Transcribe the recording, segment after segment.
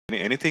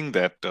anything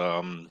that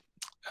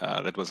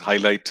that was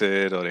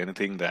highlighted, or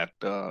anything that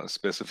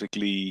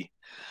specifically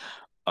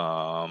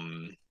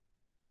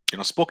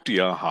spoke to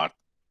your heart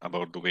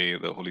about the way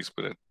the Holy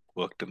Spirit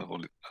worked in the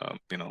Holy,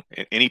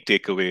 any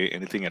takeaway,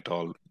 anything at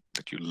all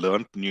that you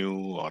learned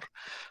new, or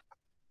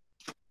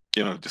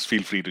just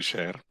feel free to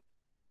share.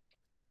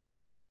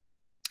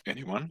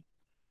 Anyone?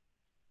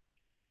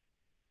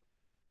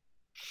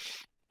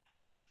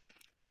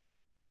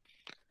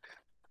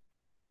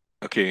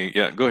 Okay,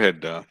 yeah, go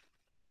ahead,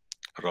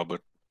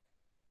 Robert.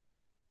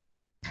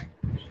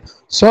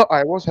 So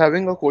I was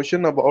having a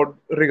question about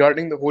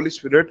regarding the Holy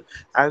Spirit,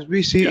 as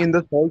we see Yeah. in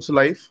the Saul's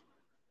life.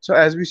 So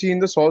as we see in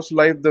the Saul's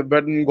life, the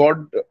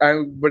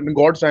when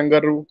God's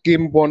anger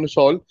came upon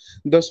Saul,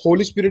 the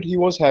Holy Spirit he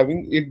was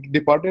having it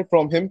departed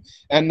from him,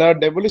 and a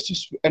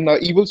devilish and a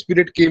evil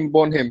spirit came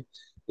upon him.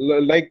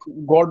 Like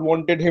God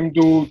wanted him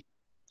to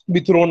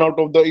be thrown out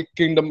of the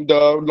kingdom. The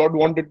Lord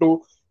wanted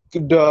to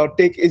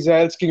take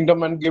Israel's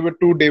kingdom and give it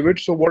to David.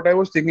 So what I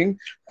was thinking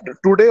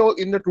today,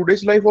 in the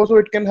today's life also,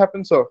 it can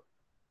happen, sir.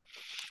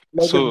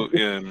 Like So,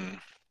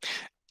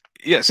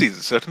 yeah, see,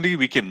 certainly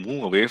we can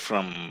move away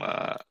from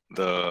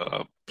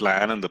the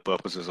plan and the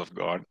purposes of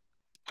God,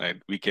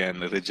 right? We can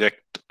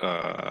reject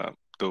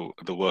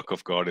the work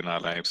of God in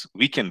our lives.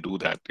 We can do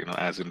that,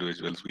 as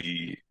individuals.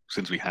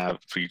 Since we have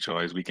free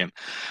choice, we can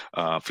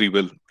free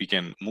will. We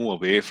can move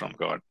away from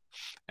God,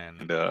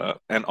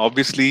 and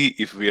obviously,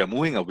 if we are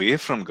moving away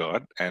from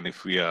God, and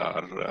if we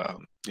are,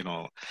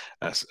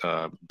 as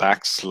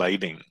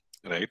backsliding,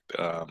 right,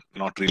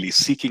 not really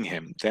seeking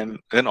Him, then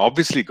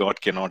obviously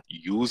God cannot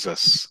use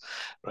us,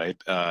 right,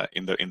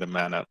 in the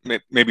manner.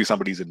 Maybe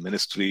somebody's in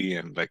ministry,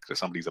 and like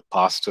somebody's a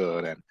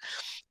pastor,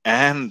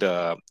 and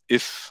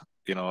if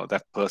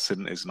that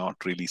person is not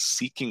really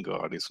seeking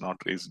God, is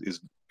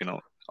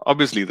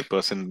obviously the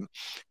person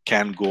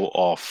can go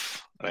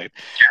off, right.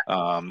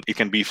 It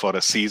can be for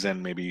a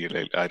season, maybe,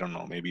 like, I don't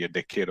know, maybe a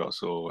decade or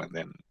so, and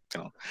then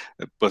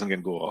the person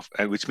can go off,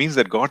 and which means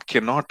that God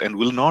cannot and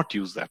will not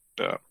use that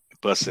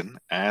person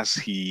as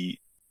He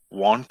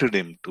wanted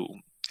him to.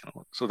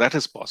 So that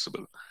is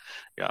possible.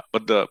 Yeah,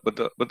 but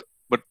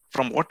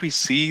from what we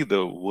see,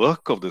 the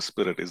work of the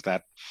Spirit is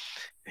that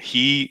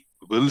He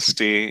will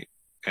stay,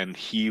 and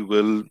He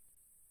will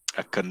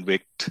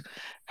convict,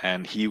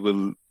 and He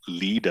will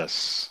lead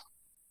us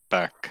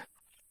back.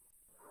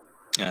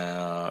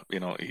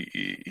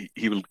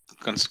 He will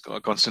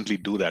constantly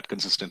do that,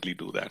 consistently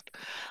do that.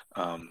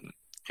 um,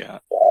 yeah,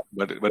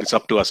 but it's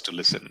up to us to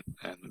listen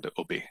and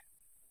obey.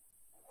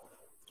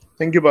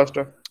 thank you,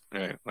 Pastor.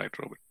 Right,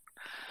 Robert.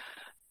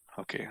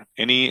 Okay,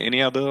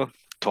 any other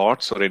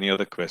thoughts or any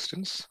other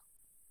questions?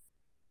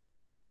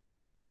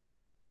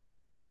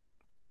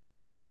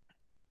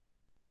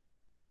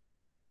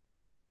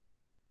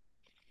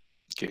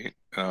 Okay.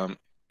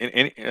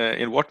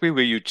 In what way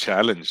were you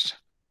challenged,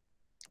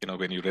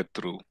 when you read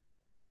through?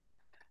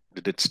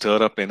 Did it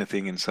stir up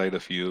anything inside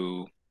of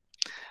you?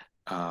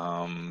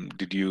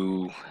 Did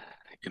you,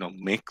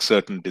 make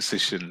certain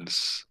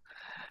decisions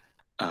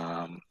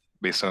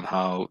based on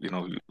how,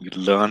 you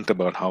learned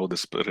about how the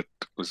Spirit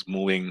was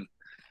moving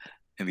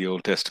in the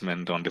Old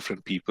Testament on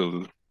different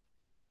people?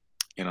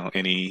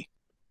 Any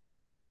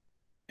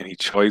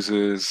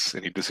choices,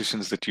 any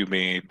decisions that you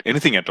made,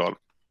 anything at all,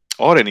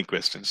 or any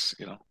questions,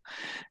 if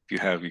you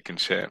have, you can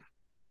share.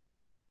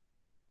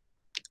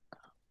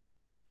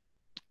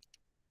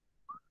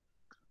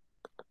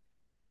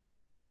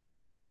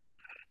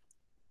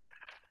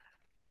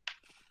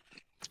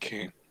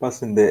 Okay.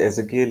 Plus, in the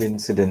Ezekiel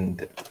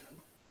incident,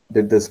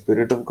 did the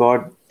Spirit of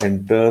God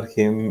enter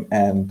him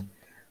and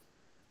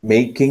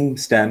make him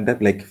stand up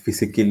like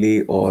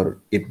physically, or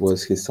it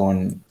was his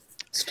own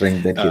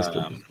strength that he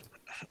stood? Um,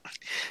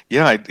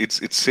 yeah,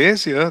 it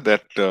says here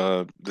that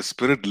the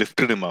Spirit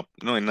lifted him up.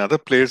 In other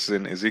place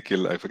in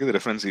Ezekiel, I forget the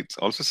reference. It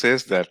also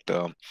says that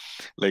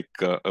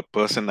a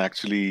person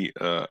actually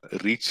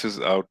reaches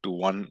out to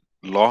one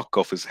lock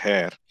of his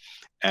hair,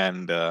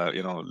 and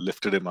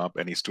lifted him up,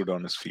 and he stood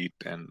on his feet,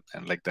 and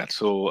like that.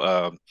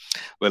 So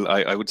well,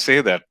 I would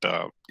say that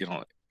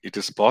it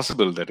is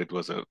possible that it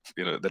was a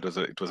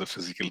it was a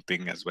physical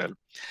thing as well.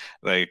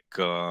 Like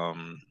uh,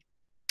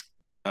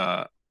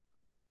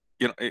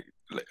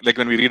 like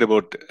when we read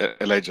about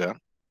Elijah,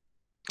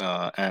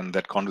 and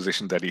that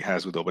conversation that he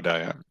has with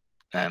Obadiah,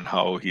 and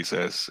how he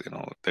says,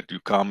 that you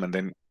come, and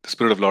then the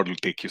Spirit of Lord will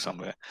take you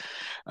somewhere.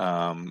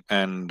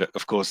 And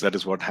of course, that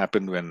is what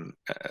happened when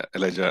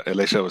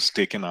Elisha was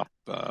taken up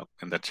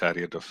in that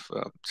chariot of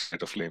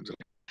flames.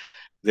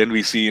 Then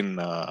we see in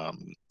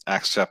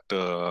Acts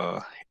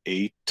chapter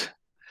 8,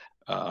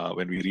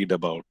 when we read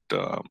about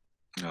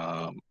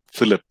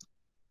Philip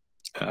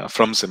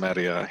from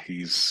Samaria.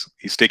 He's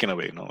taken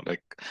away.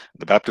 Like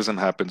the baptism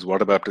happens,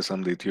 water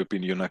baptism. The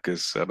Ethiopian eunuch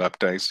is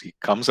baptized. He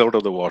comes out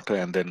of the water,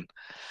 and then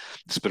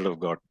the Spirit of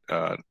God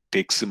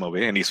takes him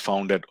away, and he's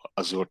found at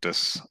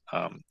Azotus.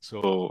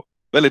 So,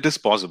 well, it is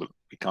possible.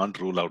 We can't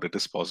rule out. It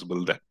is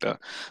possible that the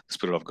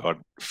Spirit of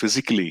God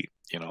physically,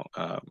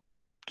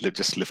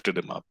 just lifted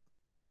him up.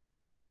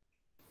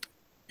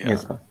 Yeah.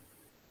 Yes, sir.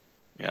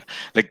 Yeah,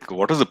 like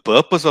what is the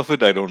purpose of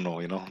it? I don't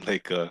know.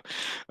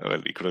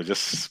 Well, he could have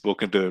just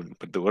spoken to him,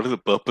 but what is the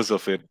purpose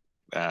of it?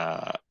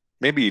 Uh,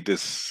 Maybe it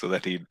is so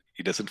that he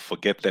doesn't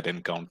forget that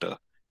encounter.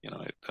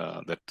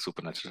 That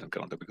supernatural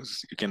encounter,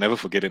 because you can never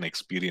forget an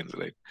experience,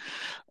 right?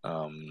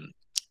 Um,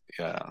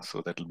 yeah,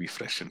 so that will be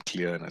fresh and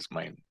clear in his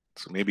mind.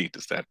 So maybe it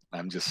is that.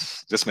 I'm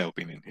just my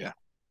opinion. Yeah.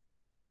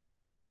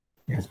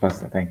 Yes,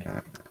 Pastor. Thank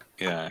you.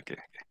 Yeah. Okay.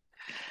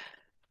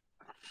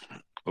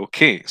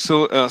 Okay,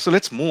 so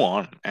let's move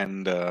on,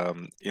 and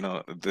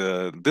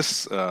the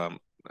this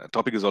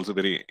topic is also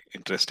very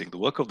interesting. The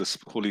work of the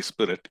Holy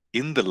Spirit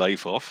in the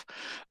life of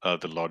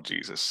the Lord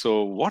Jesus.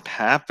 So, what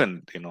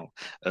happened,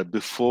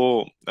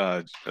 before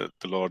the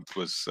Lord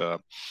was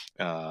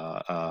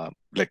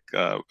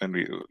when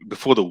we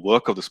before the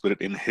work of the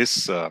Spirit in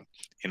his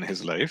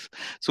life?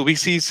 So we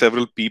see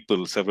several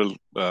people, several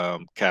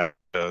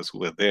characters who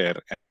were there,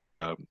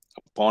 and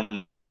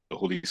upon the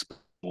Holy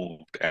Spirit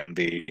moved, and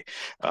they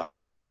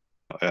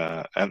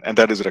and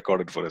that is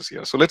recorded for us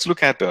here. So let's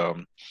look at.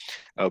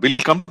 We'll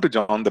come to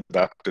John the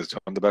Baptist.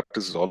 John the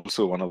Baptist is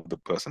also one of the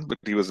persons, but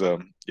he was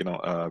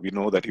we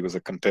know that he was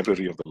a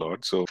contemporary of the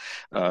Lord. So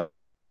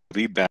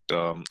read that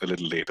a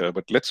little later.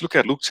 But let's look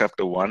at Luke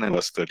chapter 1 and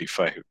verse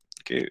 35.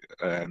 Okay,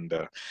 and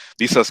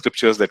these are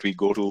scriptures that we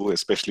go to,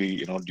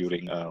 especially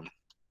during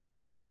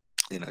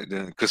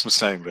during Christmas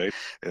time, right?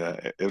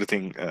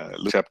 Everything.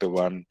 Luke chapter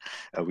 1,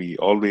 we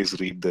always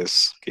read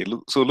this. Okay,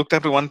 so Luke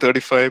chapter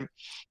 1:35.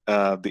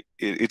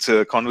 It's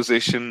a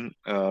conversation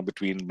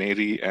between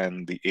Mary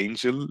and the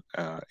angel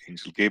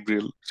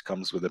Gabriel, which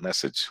comes with a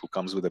message, who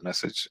comes with a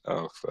message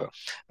of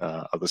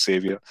the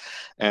Savior.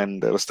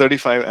 And verse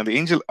 35, and the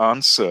angel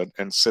answered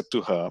and said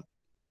to her,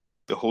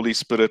 the Holy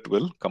Spirit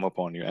will come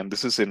upon you. And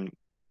this is in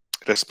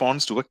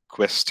response to a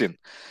question,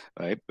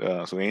 right?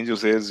 So the angel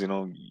says,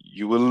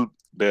 you will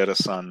bear a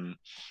son,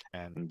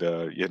 and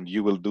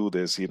you will do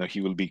this.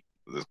 He will be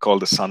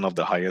called the Son of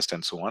the Highest,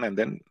 and so on. And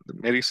then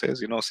Mary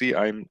says, see,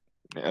 I'm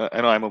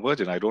a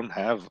virgin. I don't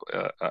have,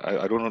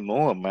 I don't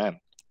know a man.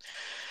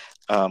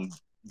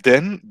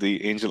 Then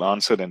the angel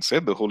answered and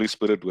said, the Holy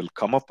Spirit will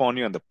come upon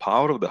you, and the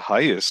power of the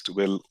Highest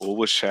will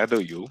overshadow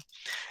you.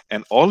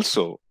 And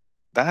also,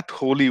 that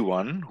Holy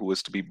One who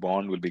is to be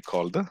born will be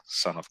called the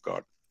Son of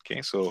God.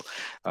 Okay, so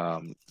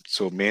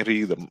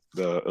Mary,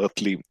 the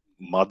earthly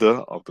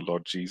mother of the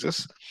Lord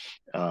Jesus,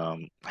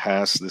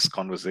 has this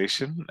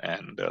conversation,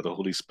 and the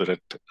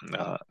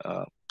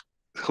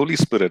Holy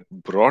Spirit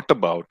brought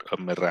about a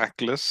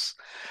miraculous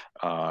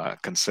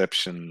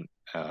conception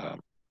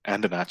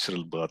and a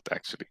natural birth.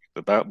 Actually,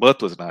 the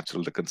birth was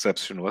natural, the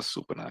conception was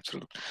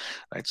supernatural,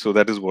 right? So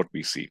that is what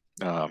we see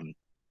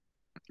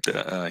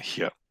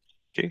here.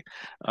 Okay,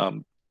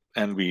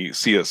 and we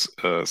see us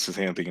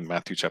same thing in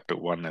Matthew chapter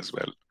 1 as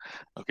well.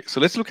 Okay, so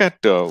let's look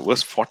at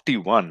verse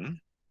 41.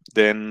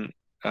 Then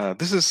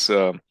this is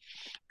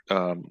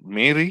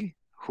Mary,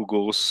 who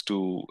goes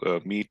to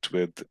meet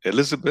with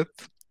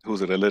Elizabeth,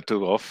 who's a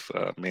relative of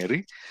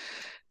Mary.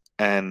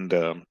 And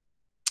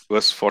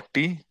verse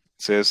 40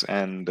 says,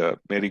 and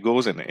Mary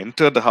goes and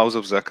entered the house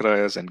of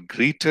Zacharias and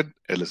greeted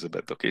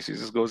Elizabeth. Okay, she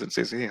just goes and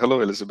says, hey,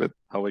 hello, Elizabeth,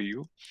 how are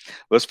you?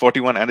 Verse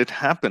 41, and it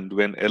happened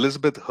when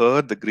Elizabeth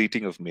heard the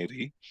greeting of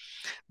Mary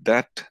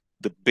that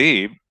the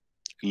babe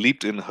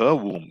leaped in her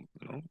womb.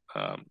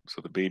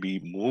 So the baby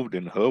moved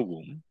in her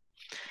womb,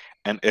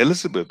 and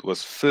Elizabeth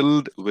was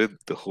filled with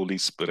the Holy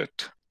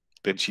Spirit.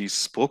 Then she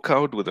spoke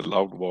out with a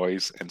loud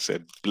voice and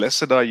said,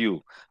 blessed are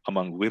you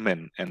among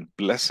women, and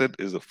blessed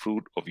is the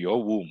fruit of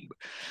your womb.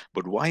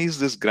 But why is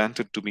this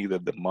granted to me,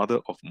 that the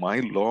mother of my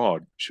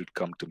Lord should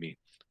come to me?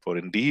 For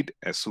indeed,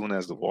 as soon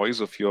as the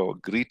voice of your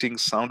greeting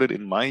sounded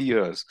in my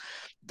ears,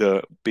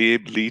 the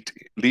babe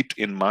leaped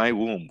in my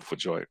womb for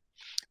joy.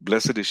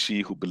 Blessed is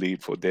she who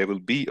believed, for there will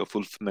be a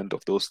fulfillment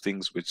of those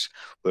things which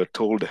were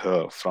told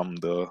her from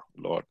the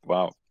Lord.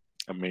 Wow,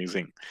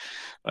 amazing,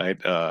 right?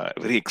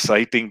 Very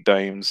exciting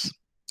times.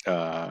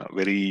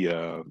 Very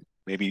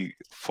maybe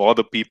for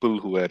the people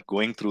who are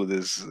going through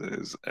this,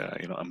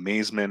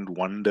 amazement,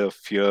 wonder,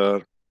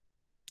 fear,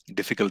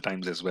 difficult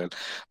times as well.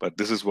 But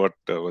this is what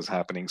was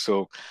happening.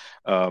 So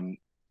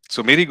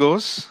Mary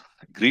goes,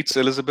 greets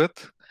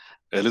Elizabeth.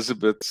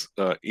 Elizabeth,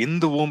 in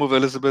the womb of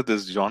Elizabeth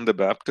is John the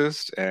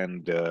Baptist,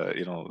 and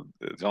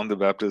John the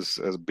Baptist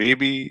as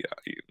baby,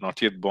 not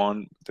yet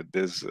born, that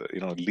there's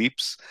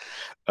leaps,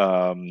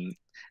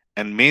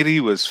 and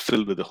Mary was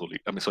filled with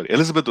the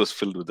Elizabeth was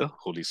filled with the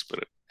Holy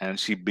Spirit, and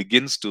she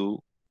begins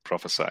to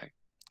prophesy.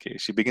 Okay,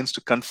 she begins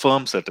to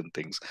confirm certain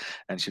things,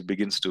 and she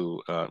begins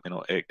to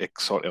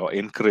exhort or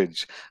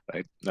encourage.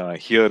 Right,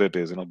 here it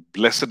is,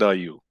 blessed are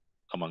you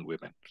among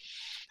women,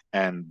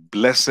 and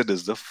blessed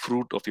is the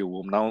fruit of your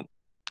womb. Now,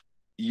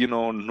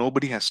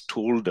 nobody has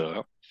told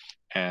her,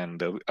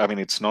 and I mean,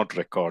 it's not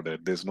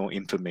recorded, there's no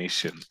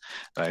information,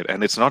 right?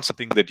 And it's not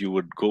something that you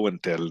would go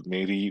and tell.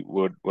 Mary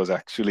was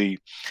actually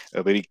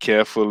very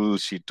careful.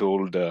 She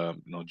told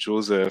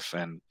Joseph,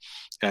 and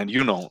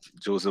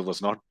Joseph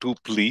was not too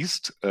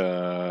pleased,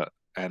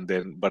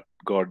 but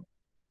God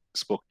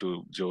spoke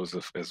to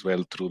Joseph as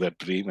well through that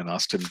dream and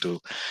asked him to,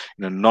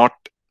 not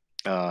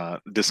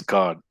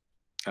discard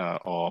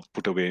or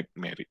put away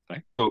Mary,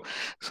 right?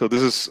 So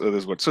this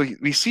is what. So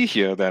we see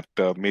here that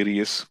Mary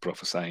is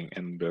prophesying,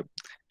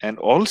 and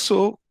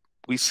also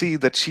we see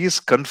that she is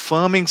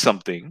confirming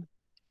something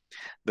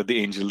that the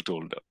angel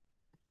told her.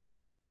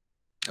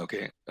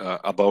 Okay,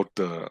 about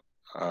the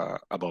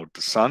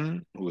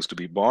son who is to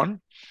be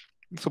born.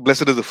 So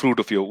blessed is the fruit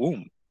of your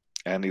womb,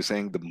 and he's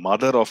saying the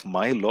mother of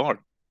my Lord.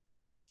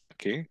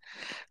 Okay,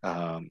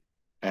 um,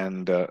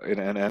 and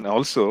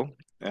also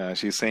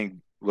she's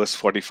saying verse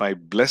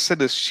 45,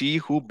 blessed is she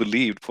who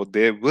believed, for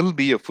there will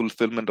be a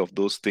fulfillment of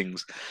those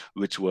things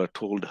which were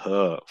told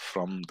her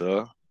from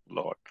the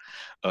Lord.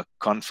 A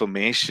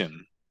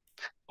confirmation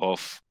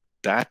of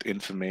that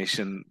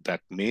information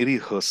that Mary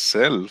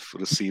herself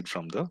received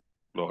from the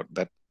Lord,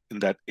 that in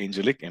that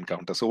angelic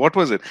encounter. So what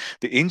was it?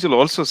 The angel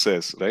also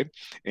says, right?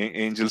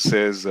 Angel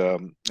says,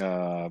 the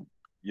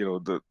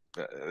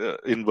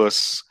in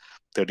verse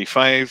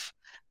 35,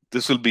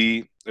 this will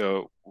be this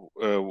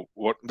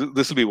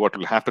will be what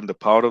will happen. The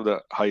power of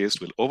the highest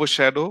will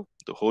overshadow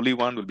the Holy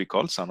One, will be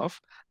called Son of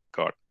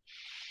God.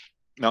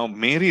 Now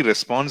Mary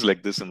responds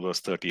like this in verse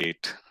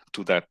 38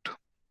 to that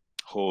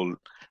whole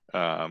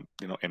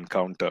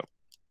encounter.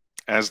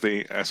 As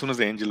soon as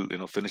the angel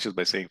finishes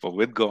by saying, for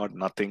with God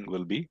nothing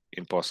will be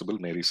impossible,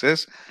 Mary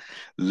says,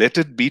 let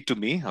it be to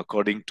me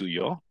according to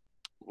your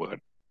word.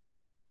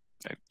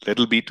 Right? Let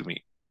it be to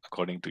me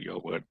according to your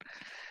word.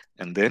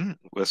 And then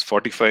verse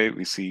 45,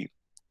 we see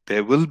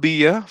there will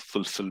be a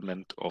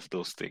fulfillment of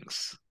those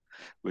things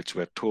which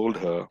were told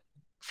her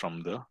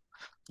from the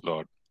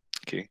Lord.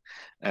 Okay,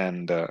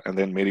 and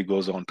then Mary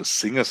goes on to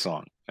sing a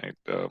song. Right?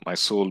 My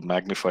soul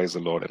magnifies the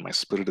Lord, and my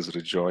spirit is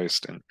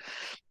rejoiced,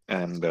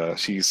 and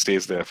she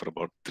stays there for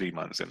about 3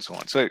 months and so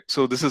on.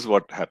 So this is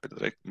what happens,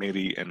 right?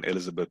 Mary and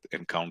Elizabeth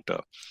encounter.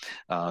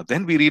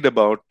 Then we read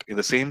about, in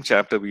the same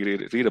chapter, we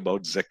read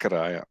about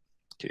Zechariah.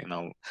 Okay,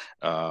 now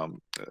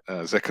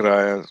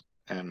Zechariah,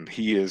 and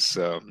he is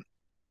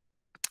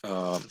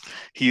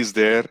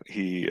there.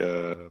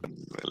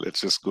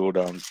 Let's just go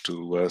down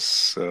to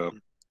verse.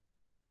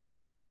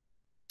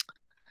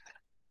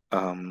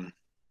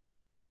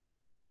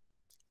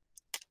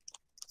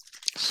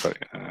 Sorry,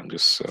 I'm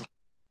just.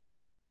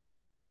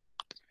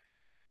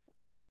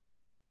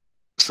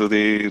 So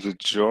they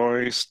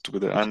rejoiced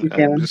with it.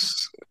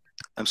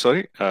 I'm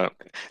sorry. No,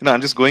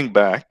 I'm just going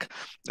back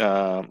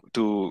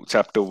to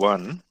chapter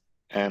 1,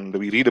 and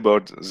we read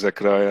about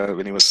Zechariah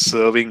when he was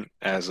serving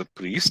as a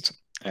priest,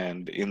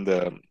 and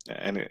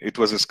it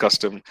was his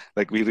custom.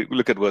 Like we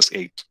look at verse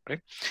 8,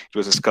 right? It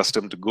was his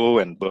custom to go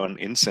and burn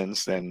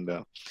incense, and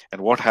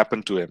what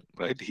happened to him,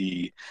 right?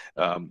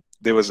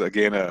 There was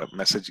again a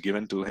message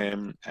given to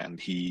him, and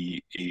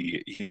he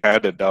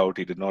had a doubt.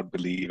 He did not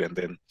believe, and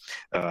then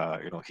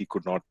he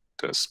could not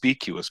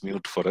speak. He was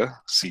mute for a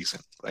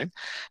season, right?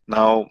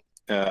 Now,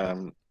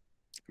 when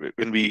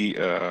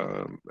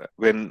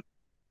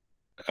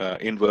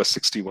in verse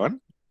 61,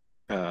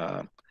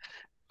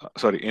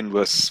 in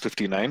verse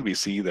 59, we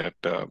see that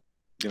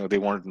they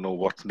wanted to know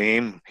what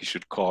name he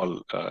should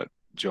call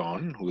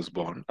John, who is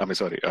born.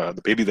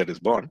 The baby that is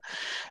born,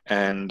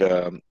 and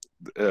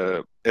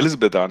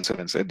Elizabeth answered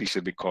and said he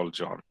should be called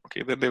John.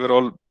 Okay, then they were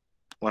all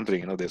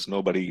wondering, there's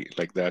nobody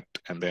like that,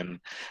 and then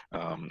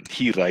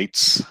he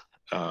writes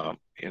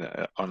he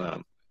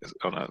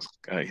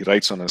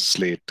writes on a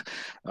slate,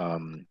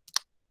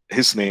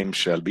 his name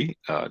shall be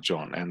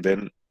John. And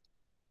then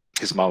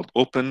his mouth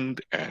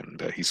opened,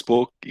 and he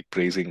spoke. He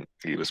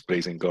was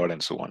praising God,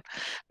 and so on.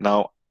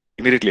 Now,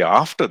 immediately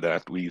after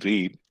that, we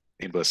read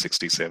in verse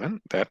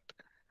 67 that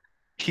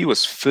he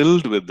was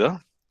filled with the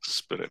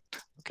Spirit.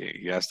 Okay,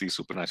 he has these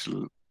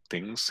supernatural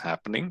things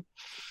happening,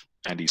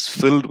 and he's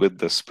filled with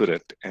the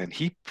Spirit, and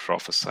he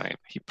prophesied.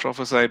 He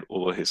prophesied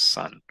over his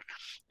son.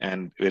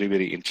 And very,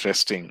 very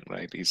interesting,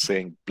 right? He's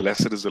saying,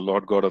 blessed is the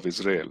Lord God of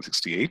Israel,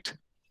 68,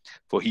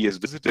 for he has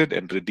visited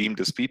and redeemed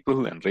his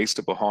people and raised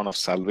up a horn of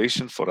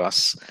salvation for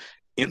us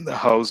in the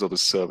house of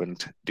his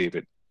servant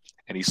David.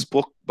 And he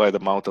spoke by the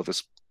mouth of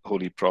his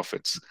holy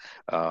prophets,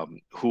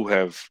 who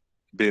have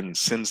been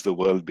since the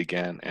world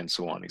began, and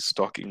so on. He's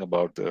talking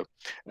about the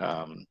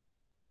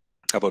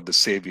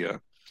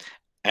Savior.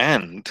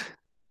 And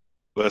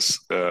verse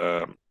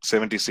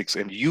 76,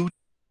 and you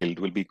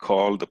will be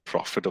called the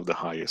prophet of the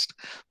highest,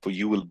 for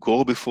you will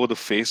go before the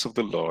face of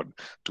the Lord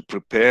to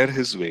prepare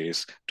his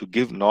ways, to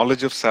give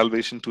knowledge of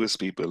salvation to his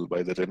people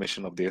by the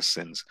remission of their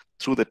sins,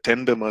 through the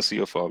tender mercy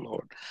of our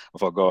Lord,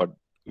 of our God,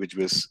 which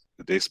was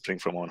the day spring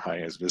from on high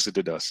has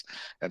visited us,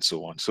 and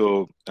so on.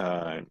 So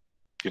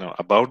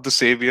about the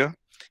Savior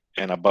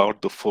and about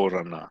the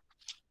forerunner,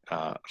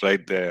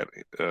 right there,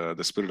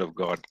 the Spirit of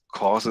God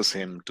causes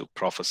him to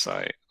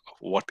prophesy of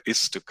what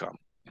is to come.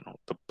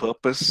 The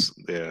purpose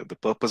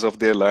of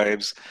their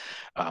lives,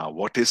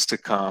 what is to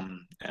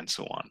come, and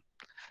so on,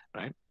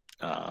 right?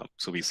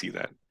 So we see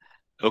that.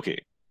 Okay,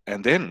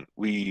 and then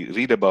we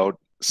read about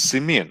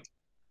Simeon.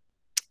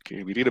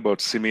 Okay, we read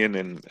about Simeon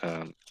in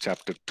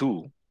chapter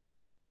 2,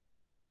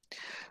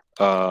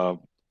 uh,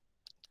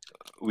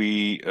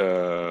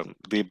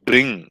 they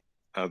bring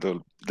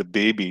the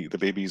baby. The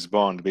baby is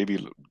born. The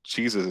baby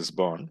Jesus is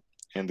born,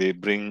 and they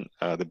bring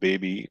the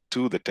baby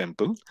to the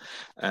temple,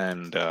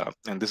 and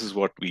this is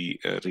what we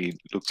read,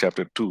 Luke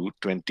chapter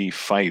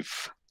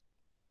 2:25.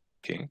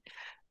 Okay,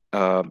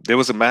 there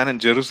was a man in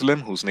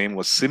Jerusalem whose name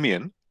was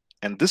Simeon,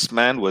 and this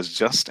man was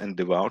just and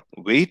devout,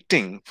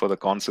 waiting for the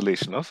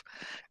consolation of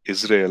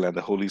Israel, and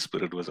the Holy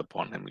Spirit was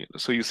upon him.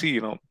 So you see,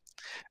 God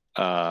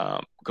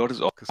is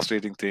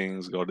orchestrating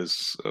things. God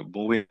is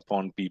moving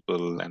upon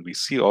people, and we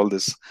see all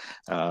this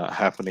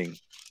happening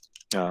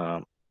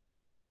uh,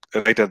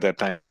 right at that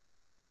time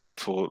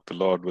before the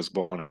Lord was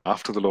born,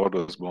 after the Lord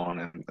was born,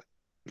 and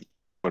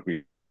what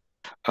we.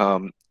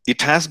 It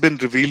has been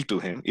revealed to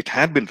him. It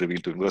had been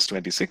revealed to him, verse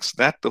 26,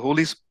 that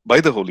by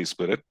the Holy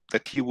Spirit,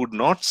 that he would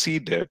not see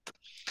death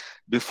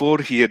before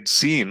he had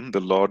seen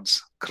the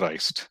Lord's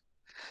Christ.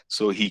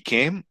 So he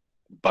came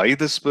by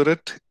the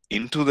Spirit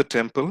into the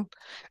temple,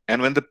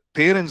 and when the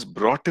parents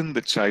brought in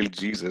the child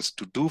Jesus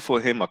to do for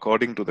him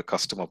according to the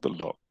custom of the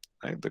law,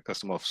 right, the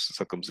custom of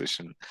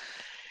circumcision,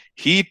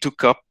 he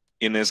took up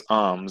in his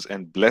arms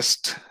and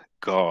blessed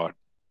God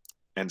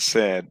and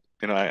said,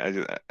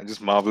 I just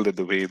marveled at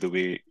the way it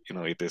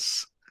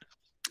is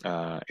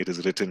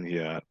written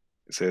here.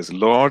 It says,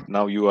 Lord,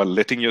 now you are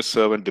letting your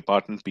servant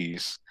depart in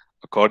peace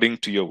according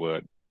to your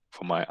word.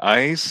 For my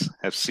eyes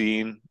have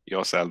seen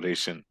your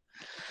salvation,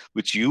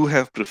 which you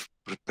have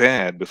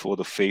prepared before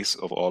the face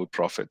of all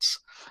prophets,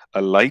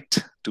 a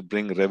light to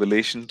bring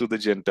revelation to the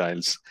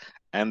Gentiles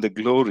and the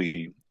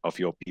glory of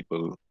your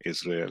people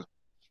Israel.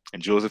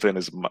 And Joseph and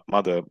his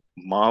mother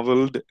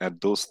marveled at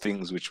those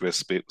things which were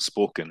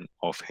spoken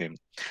of him.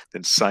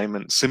 Then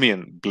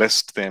Simeon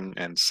blessed them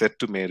and said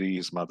to Mary,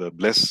 his mother,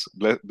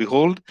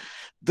 Behold,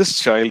 this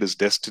child is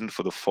destined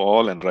for the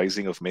fall and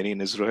rising of many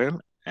in Israel,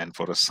 and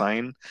for a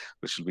sign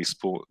which will be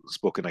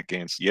spoken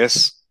against.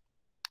 Yes,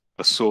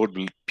 a sword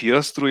will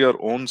pierce through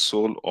your own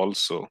soul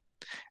also.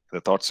 The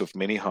thoughts of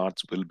many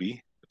hearts will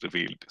be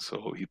revealed.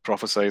 So he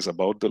prophesies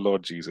about the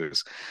Lord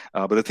Jesus.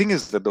 But the thing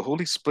is that the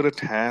Holy Spirit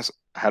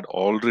had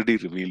already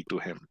revealed to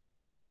him.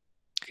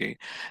 Okay,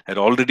 had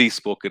already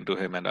spoken to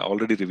him and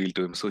already revealed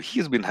to him. So he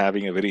has been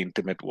having a very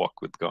intimate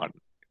walk with God.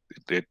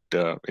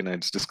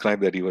 It's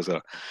described that he was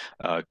a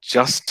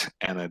just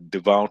and a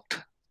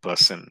devout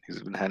person.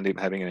 He's been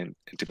having an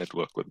intimate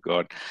work with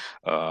God.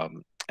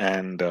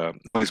 And the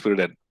Holy Spirit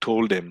had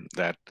told him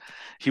that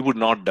he would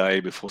not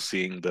die before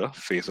seeing the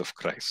face of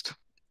Christ.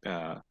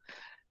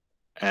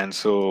 And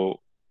so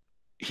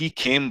he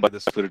came by the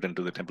Spirit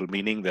into the temple,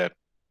 meaning that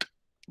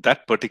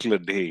that particular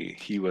day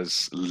he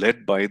was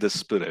led by the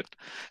Spirit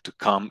to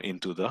come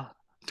into the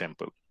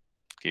temple.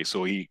 Okay,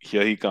 so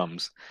here he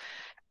comes,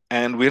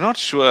 and we're not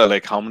sure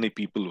like how many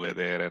people were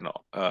there and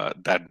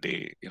that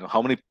day.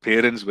 How many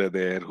parents were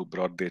there who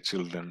brought their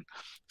children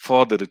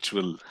for the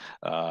ritual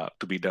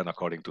to be done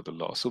according to the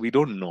law. So we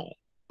don't know,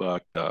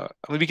 but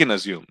we can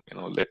assume.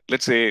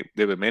 Let's say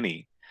there were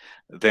many.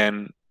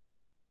 Then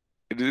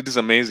it is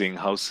amazing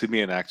how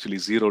Simeon actually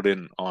zeroed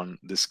in on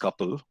this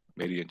couple,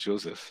 Mary and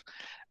Joseph,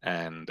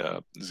 and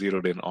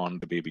zeroed in on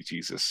the baby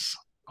Jesus,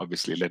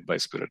 obviously led by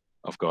Spirit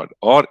of God.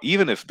 Or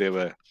even if they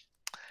were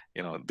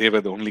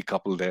the only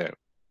couple there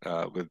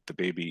with the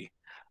baby,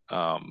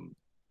 then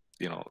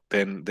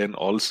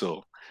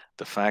also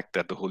the fact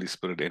that the Holy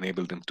Spirit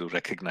enabled them to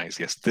recognize,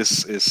 yes,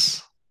 this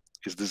is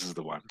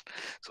the one.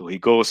 So he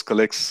goes,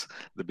 collects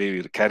the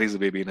baby, carries the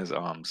baby in his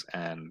arms,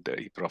 and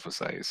he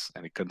prophesies,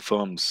 and he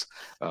confirms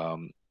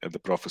the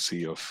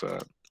prophecy of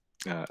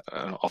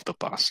the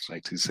past.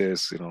 Right? He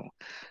says,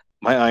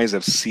 my eyes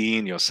have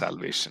seen your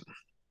salvation.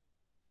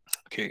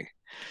 Okay,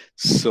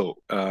 so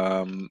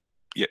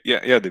yeah,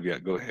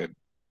 Divya, go ahead.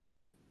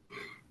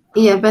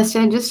 Yeah,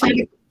 Pastor, I just had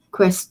a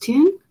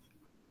question.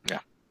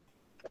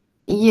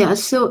 Yeah,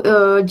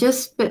 so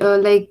just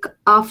like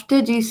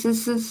after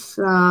Jesus's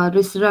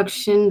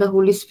resurrection, the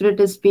Holy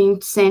Spirit is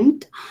being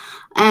sent,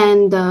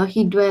 and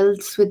he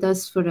dwells with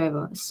us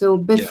forever. So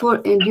before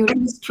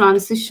during this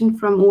transition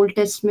from Old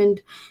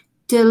Testament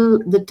till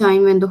the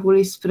time when the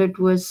Holy Spirit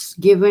was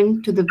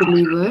given to the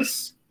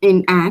believers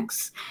in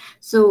Acts.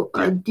 So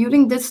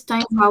during this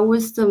time, how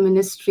was the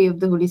ministry of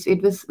the Holy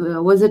Spirit?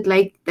 Was it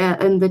like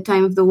in the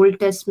time of the Old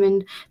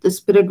Testament, the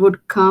Spirit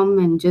would come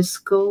and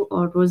just go,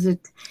 or was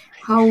it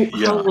how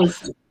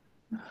was it?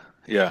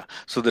 Yeah.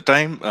 So the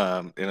time,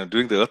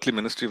 during the earthly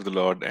ministry of the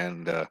Lord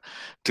and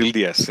till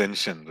the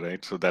ascension,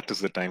 right? So that is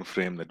the time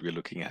frame that we're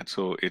looking at.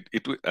 So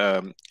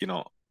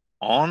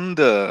on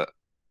the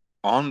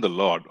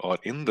Lord or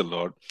in the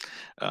Lord,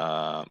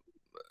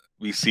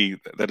 we see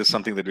that is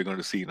something that we're going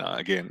to see now.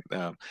 Again,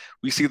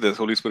 we see the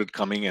Holy Spirit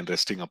coming and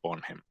resting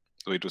upon him.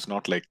 So it was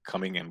not like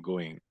coming and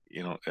going,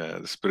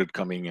 the Spirit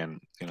coming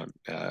and,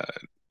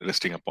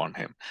 resting upon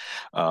him.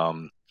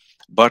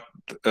 But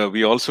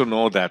we also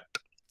know that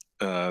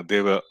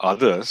there were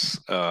others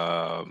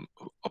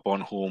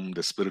upon whom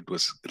the Spirit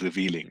was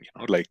revealing,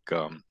 like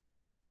I'm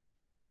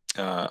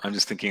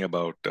just thinking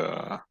about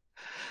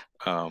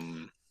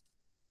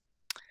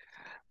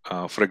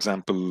For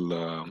example,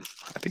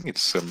 I think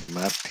it's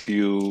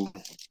Matthew.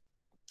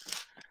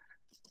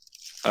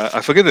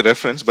 I forget the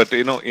reference, but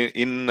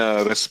in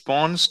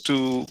response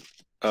to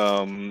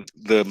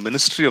the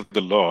ministry of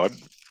the Lord,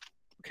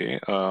 okay.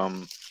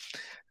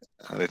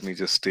 Let me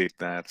just take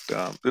that.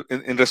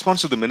 In response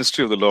to the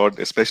ministry of the Lord,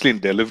 especially in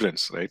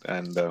deliverance, right?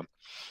 And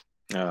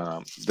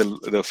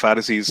the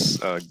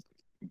Pharisees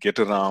get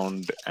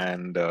around,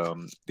 and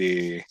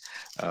they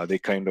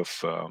kind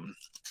of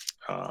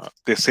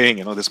they're saying,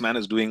 this man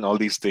is doing all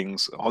these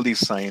things, all these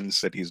signs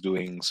that he's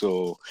doing.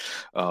 So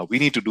we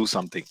need to do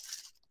something.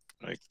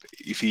 Right?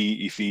 If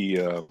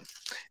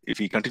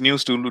he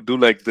continues to do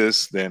like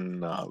this,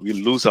 then we'll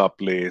lose our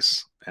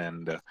place.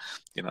 And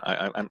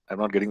I'm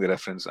not getting the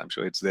reference. I'm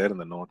sure it's there in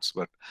the notes,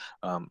 but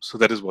so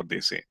that is what they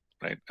say,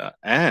 right?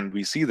 And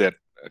we see that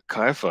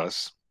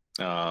Caiaphas,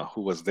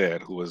 who was there,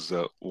 who was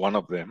one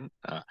of them,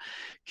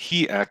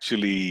 he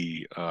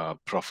actually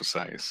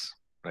prophesies,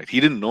 right? He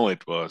didn't know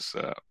it was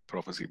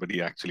prophecy, but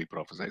he actually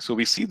prophesied. So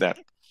we see that,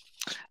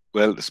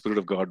 well, the Spirit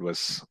of God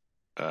was,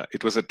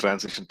 it was a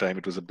transition time.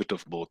 It was a bit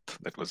of both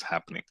that was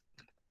happening.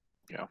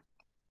 Yeah.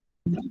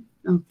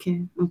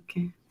 Okay.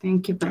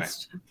 Thank you, Right.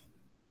 Pastor.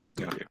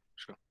 Okay,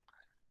 sure.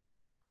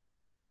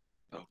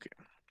 Okay.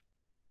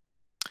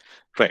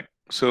 Right.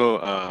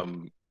 So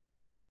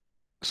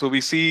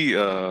we see,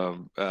 we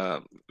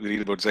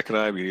read about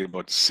Zechariah, we read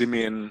about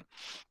Simeon,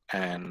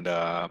 and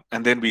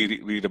then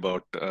we read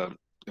about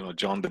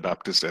John the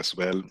Baptist as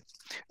well,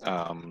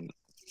 and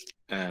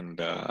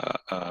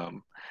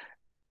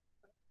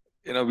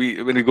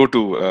when we go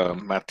to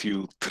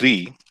Matthew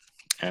 3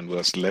 and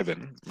verse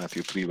 11,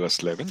 Matthew 3 verse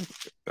 11,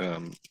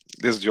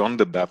 there's John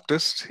the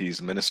Baptist.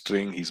 He's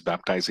ministering, he's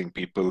baptizing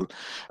people,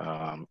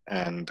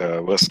 and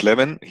verse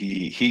 11,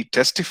 he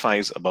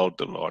testifies about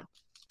the Lord.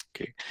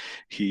 Okay,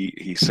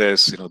 he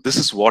says, this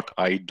is what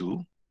I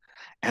do,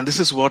 and this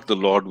is what the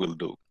Lord will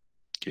do.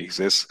 Okay, he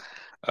says,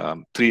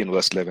 3 in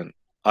verse 11,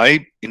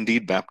 I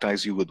indeed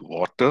baptize you with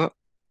water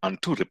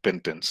unto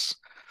repentance,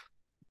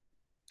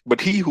 but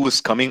he who is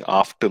coming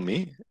after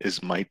me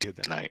is mightier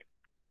than I,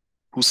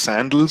 whose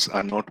sandals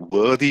are not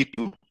worthy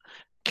to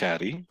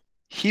carry.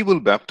 He will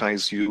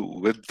baptize you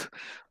with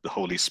the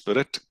Holy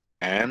Spirit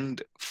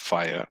and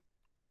fire.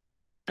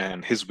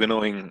 And his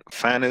winnowing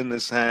fan in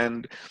his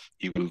hand,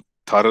 he will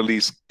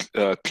thoroughly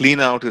clean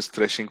out his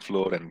threshing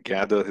floor and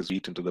gather his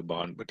wheat into the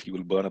barn, but he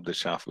will burn up the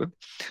chaff with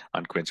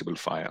unquenchable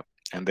fire.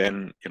 And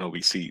then,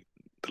 we see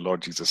the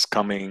Lord Jesus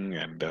coming,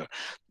 and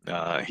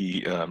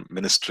he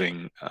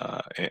ministering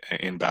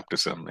in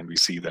baptism, and we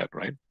see that,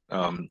 right?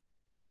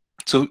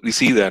 So we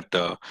see that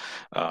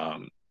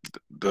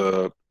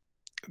the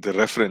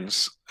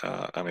reference,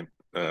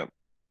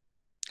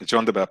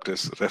 John the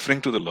Baptist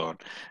referring to the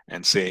Lord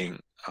and saying,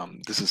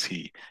 this is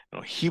he.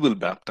 He will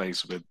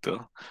baptize with the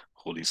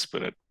Holy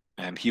Spirit,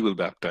 and he will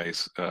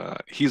baptize.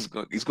 He's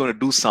going to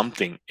do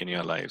something in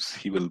your lives.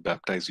 He will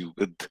baptize you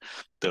with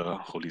the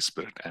Holy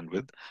Spirit and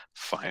with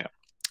fire.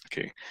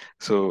 Okay,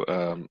 so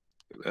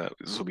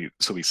so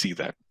we see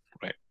that,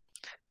 right?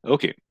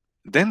 Okay,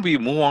 then we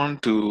move on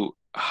to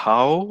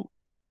how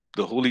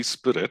the Holy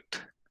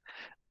Spirit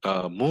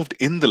moved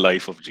in the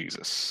life of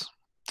Jesus.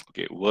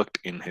 Okay, worked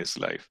in his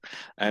life,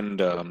 and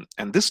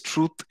this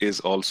truth is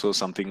also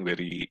something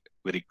very,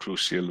 very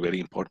crucial, very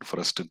important for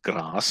us to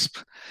grasp,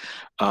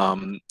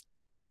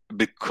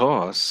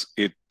 because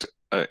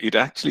it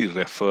actually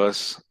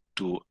refers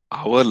to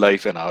our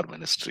life and our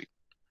ministry.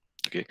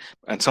 Okay,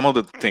 and some of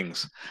the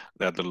things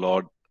that the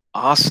Lord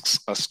asks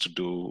us to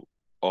do,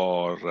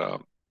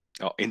 or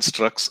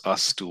instructs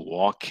us to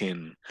walk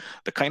in,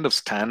 the kind of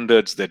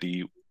standards that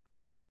he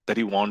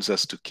wants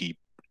us to keep,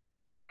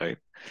 right,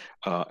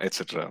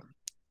 etc.,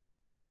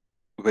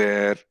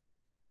 where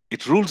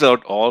it rules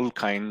out all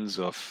kinds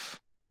of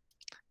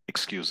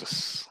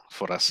excuses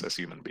for us as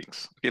human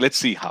beings. Okay, let's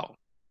see how.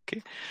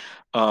 Okay,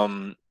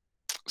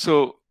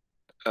 so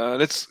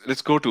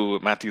let's go to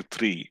Matthew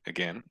 3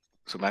 again.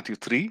 So Matthew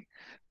 3,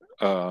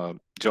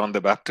 John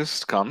the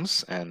Baptist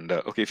comes, and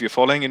okay, if you're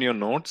following in your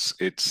notes,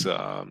 it's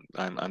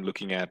I'm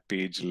looking at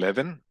page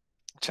 11,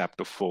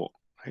 chapter 4,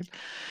 right,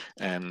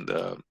 and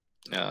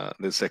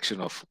the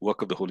section of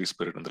work of the Holy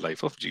Spirit in the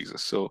life of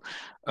Jesus. So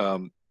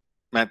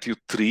Matthew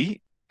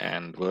 3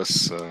 and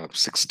verse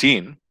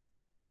 16,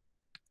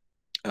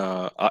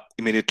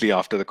 immediately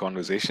after the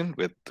conversation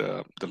with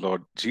the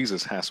Lord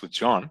Jesus has with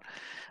John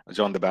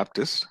the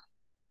Baptist.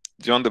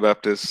 John the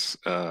Baptist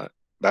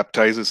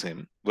baptizes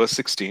him. Verse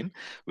 16,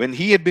 when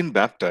he had been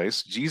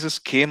baptized, Jesus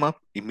came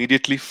up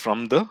immediately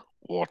from the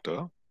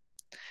water,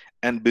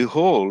 and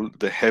behold,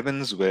 the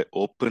heavens were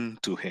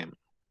opened to him,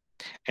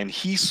 and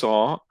he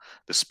saw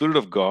the Spirit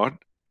of God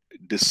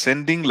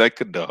descending like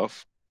a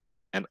dove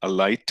and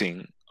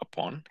alighting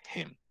upon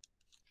him.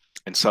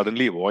 And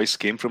suddenly a voice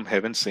came from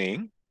heaven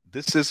saying,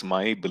 this is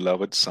my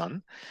beloved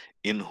Son,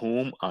 in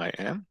whom I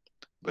am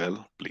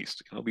well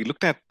pleased. We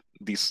looked at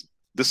this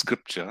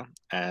scripture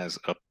as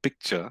a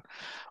picture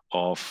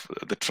of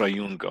the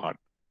triune God,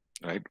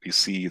 right? We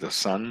see the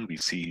Son, we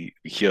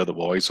hear the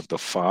voice of the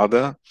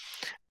Father,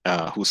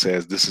 who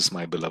says, "This is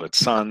my beloved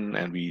Son,"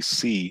 and we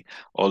see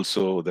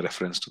also the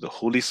reference to the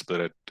Holy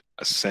Spirit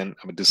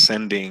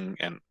descending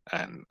and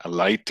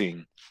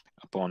alighting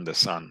upon the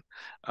Son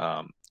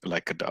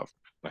like a dove.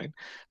 Right.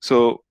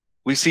 So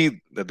we see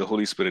that the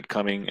Holy Spirit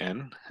coming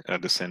and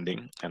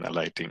descending and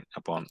alighting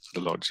upon the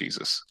Lord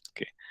Jesus.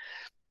 Okay.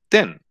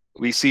 Then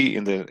we see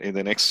in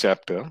the next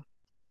chapter,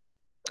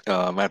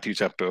 Matthew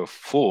chapter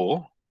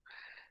 4,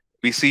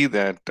 we see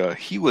that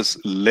he was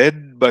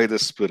led by the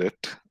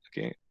Spirit.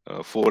 Okay,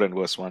 4 and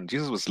verse 1.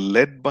 Jesus was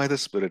led by the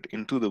Spirit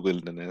into the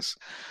wilderness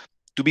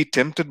to be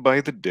tempted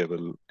by the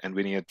devil. And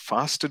when he had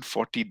fasted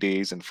 40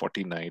 days and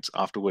 40 nights,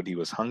 afterward he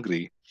was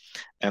hungry.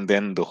 And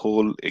then the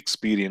whole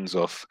experience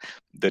of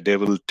the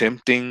devil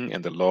tempting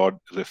and the Lord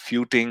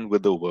refuting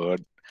with the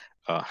word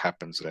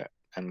happens there.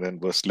 And then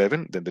verse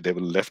 11, then the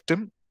devil left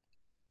him,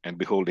 and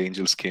behold,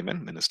 angels came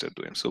and ministered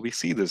to him. So we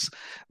see this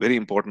very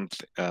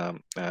important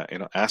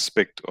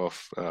aspect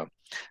of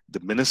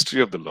the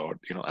ministry of the Lord,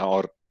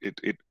 or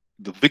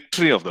the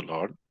victory of the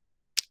Lord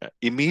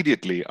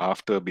immediately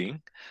after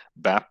being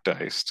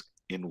baptized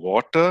in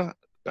water,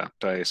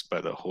 baptized by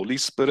the Holy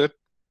Spirit,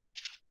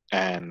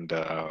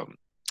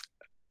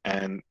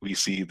 and we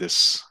see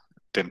this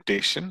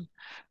temptation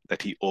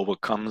that he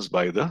overcomes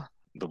by the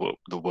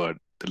word,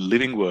 the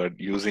living word,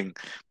 using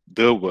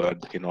the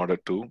word in order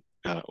to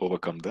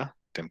overcome the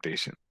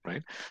temptation,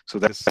 right? So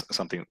that's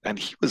something. And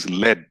he was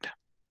led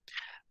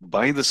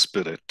by the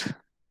Spirit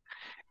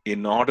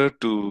in order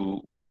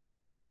to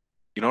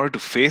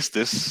face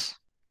this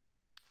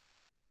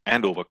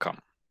and overcome.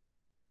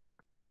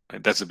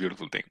 And that's a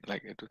beautiful thing.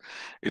 Like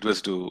it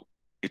was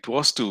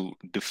to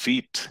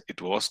defeat,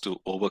 it was to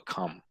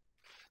overcome,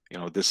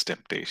 this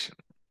temptation.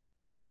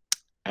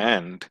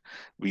 And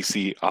we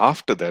see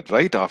after that,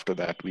 right after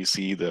that, we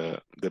see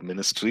the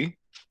ministry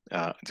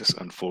just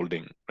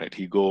unfolding. Right,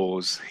 he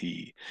goes.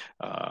 We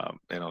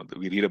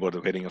read about the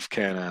wedding of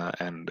Cana,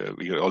 and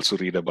we also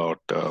read about.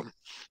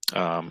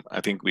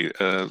 I think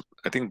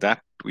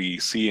that we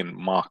see in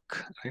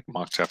Mark, right?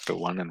 Mark chapter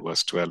 1 and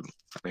verse 12.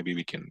 Maybe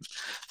we can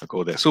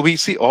go there. So we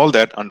see all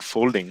that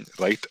unfolding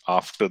right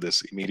after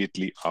this,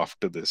 immediately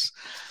after this.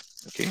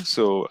 Okay,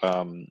 so.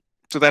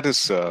 So that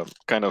is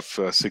kind of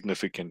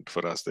significant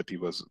for us, that he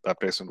was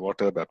baptized in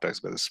water,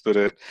 baptized by the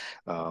Spirit,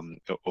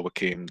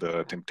 overcame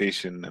the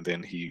temptation, and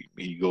then he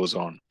goes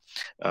on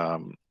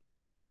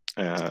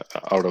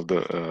out of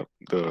the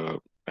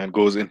and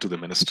goes into the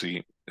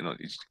ministry,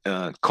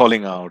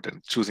 calling out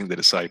and choosing the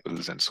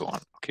disciples and so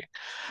on. Okay,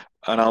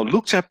 now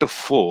Luke chapter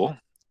 4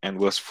 and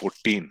verse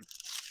 14.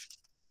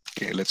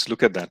 Okay, let's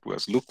look at that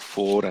verse. Luke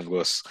 4 and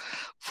verse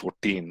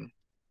 14.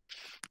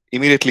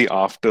 Immediately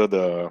after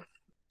the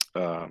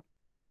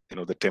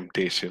the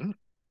temptation,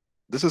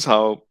 this is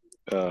how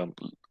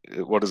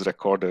what is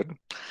recorded.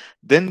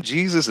 Then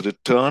Jesus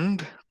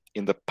returned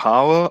in the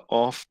power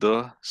of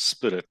the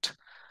Spirit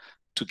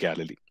to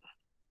Galilee,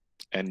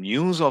 and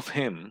news of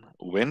him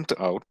went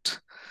out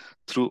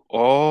through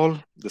all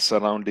the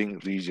surrounding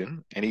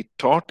region, and he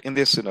taught in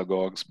their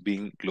synagogues,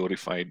 being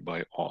glorified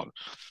by all.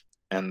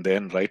 And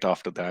then right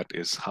after that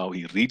is how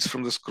he reads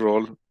from the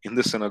scroll, in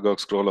the synagogue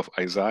scroll of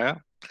Isaiah,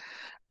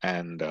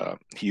 and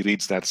he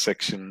reads that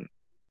section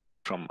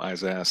from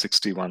Isaiah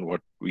 61,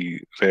 what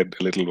we read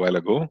a little while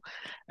ago.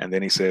 And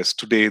then he says,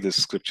 today this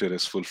scripture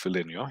is fulfilled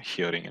in your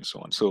hearing, and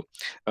so on. So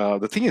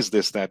the thing is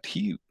this, that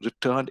he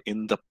returned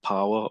in the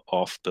power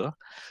of the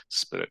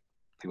Spirit.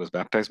 He was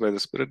baptized by the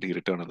Spirit. He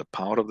returned in the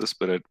power of the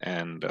Spirit.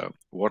 And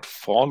what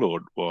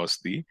followed was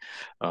the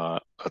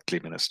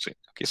earthly ministry.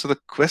 Okay, so the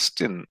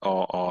question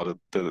or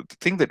the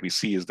thing that we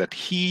see is that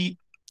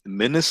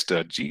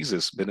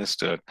Jesus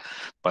ministered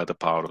by the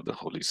power of the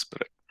Holy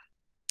Spirit.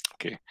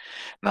 Okay,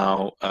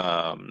 now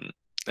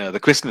the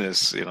question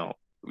is,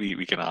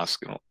 we can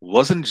ask,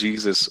 wasn't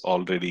Jesus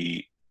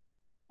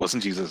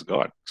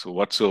God? So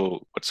what's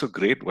so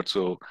great? What's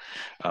so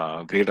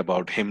great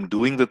about him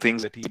doing the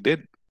things that he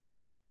did?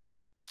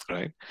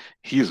 Right,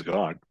 he is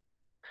God,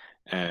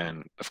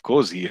 and of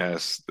course he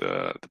has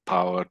the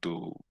power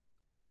to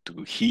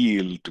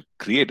heal, to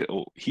create.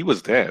 Oh, he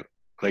was there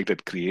right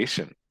at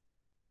creation.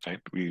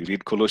 Right, we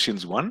read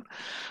Colossians 1,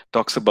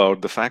 talks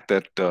about the fact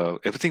that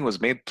everything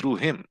was made through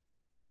him.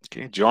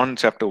 Okay, John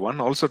chapter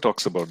 1 also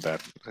talks about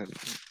that.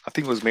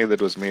 Nothing was made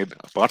that was made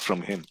apart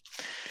from him.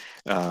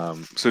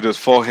 So it was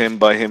for him,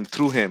 by him,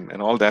 through him, and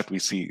all that we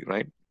see,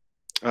 right?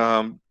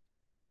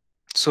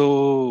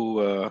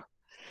 So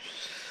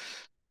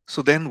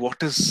then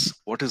what is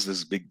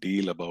this big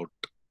deal about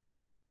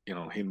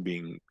him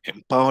being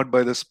empowered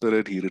by the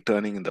Spirit, he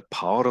returning in the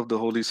power of the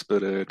Holy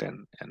Spirit,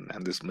 and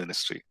this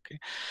ministry? Okay,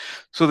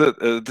 so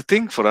the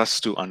thing for us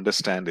to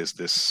understand is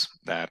this,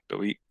 that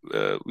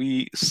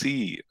we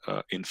see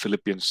in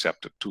Philippians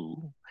chapter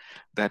 2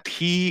 that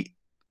he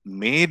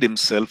made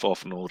himself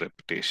of no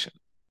reputation.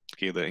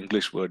 Okay, the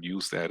English word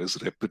used there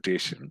is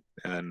reputation,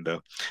 and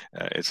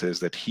it says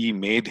that he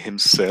made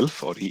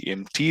himself, or he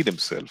emptied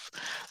himself.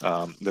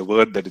 The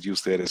word that is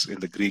used there is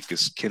in the Greek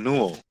is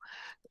kenuo,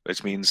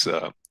 which means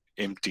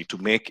empty, to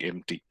make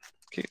empty.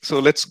 Okay, so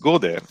let's go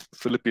there.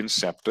 Philippians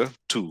chapter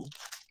 2.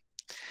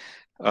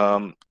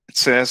 It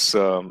says,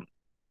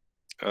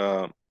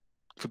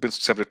 Philippians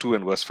chapter 2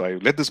 and verse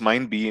 5, let this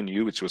mind be in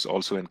you, which was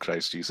also in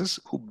Christ Jesus,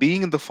 who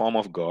being in the form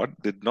of God,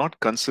 did not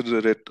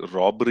consider it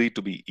robbery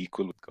to be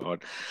equal with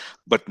God,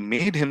 but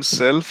made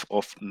himself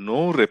of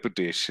no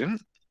reputation,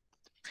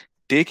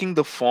 taking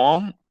the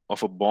form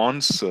of a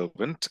bond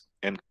servant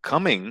and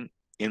coming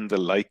in the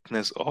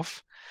likeness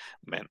of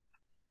men.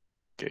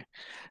 Okay.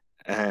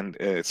 And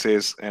it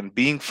says, and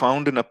being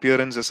found in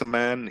appearance as a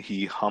man,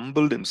 he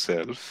humbled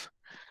himself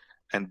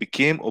and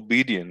became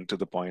obedient to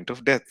the point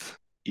of death,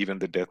 even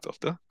the death of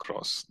the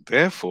cross.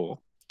 Therefore,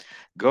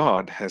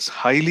 God has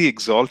highly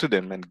exalted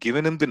him and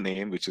given him the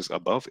name which is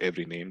above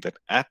every name, that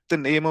at the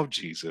name of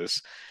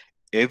Jesus,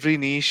 every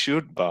knee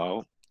should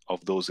bow,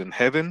 of those in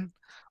heaven,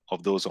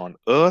 of those on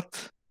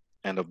earth,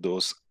 and of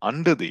those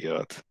under the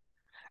earth,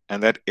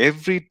 and that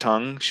every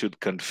tongue should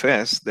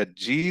confess that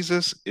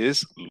Jesus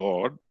is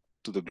Lord,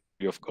 to the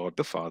glory of God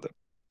the Father.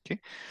 Okay,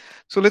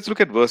 so let's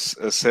look at verse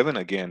 7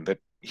 again, that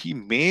he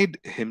made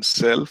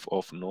himself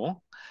of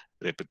no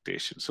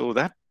reputation. So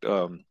that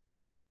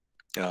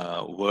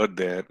word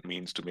there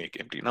means to make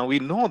empty. Now we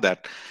know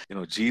that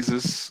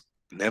Jesus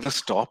never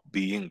stopped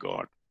being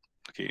God.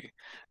 Okay,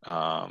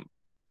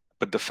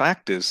 but the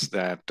fact is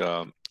that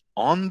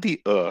on the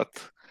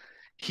earth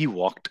he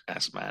walked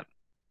as man.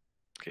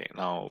 Okay,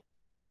 now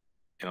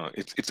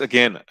it's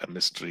again a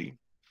mystery,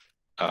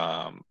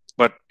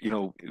 but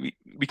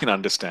we can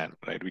understand,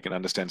 right? We can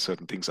understand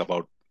certain things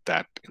about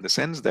that, in the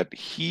sense that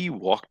he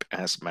walked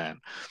as man.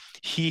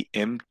 He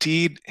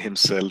emptied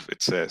himself,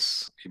 it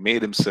says. He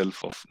made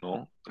himself of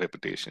no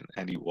reputation,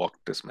 and he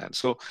walked as man.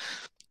 So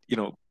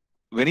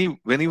when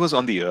he was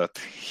on the earth,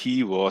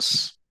 he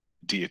was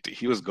deity.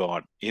 He was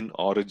God. In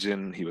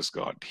origin, he was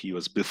God. He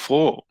was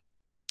before,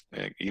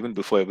 even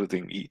before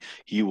everything.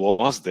 He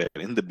was there.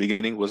 In the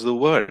beginning was the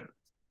Word.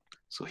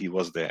 So he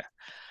was there.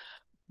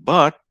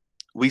 But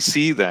we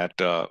see that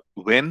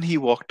when he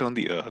walked on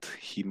the earth,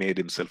 he made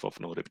himself of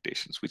no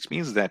reputations, which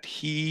means that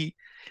he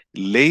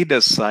laid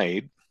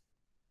aside,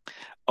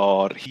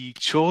 or he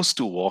chose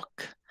to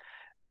walk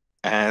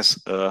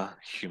as a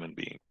human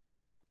being.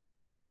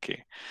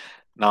 Okay.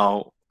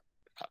 Now,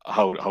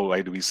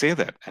 why do we say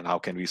that? And how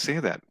can we say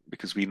that?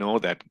 Because we know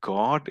that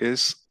God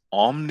is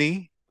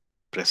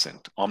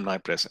omnipresent,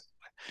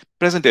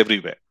 present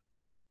everywhere.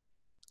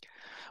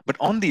 But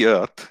on the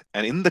earth,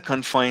 and in the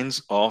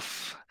confines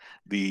of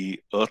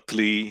the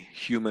earthly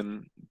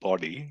human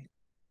body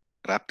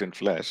wrapped in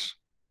flesh,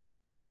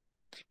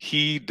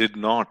 he did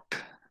not,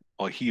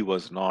 or he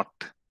was not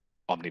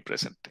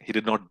omnipresent. He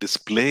did not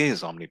display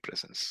his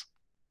omnipresence,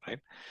 right?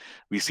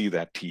 We see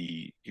that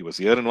he was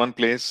here in one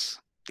place,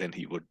 then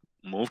he would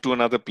move to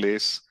another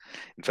place.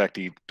 In fact,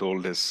 he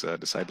told his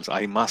disciples,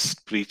 I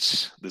must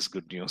preach this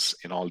good news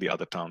in all the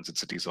other towns and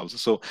cities also.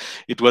 So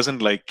it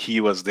wasn't like he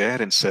was there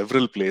in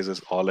several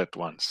places all at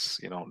once,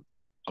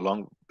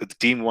 along with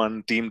team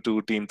 1, team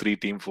 2, team 3,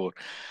 team 4.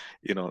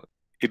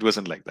 It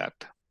wasn't like that,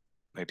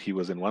 right? He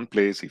was in one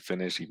place, he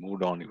finished, he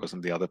moved on, he was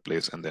in the other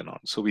place, and then on.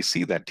 So we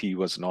see that he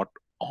was not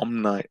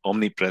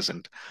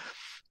omnipresent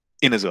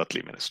in his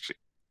earthly ministry.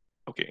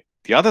 Okay.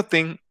 The other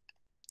thing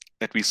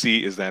that we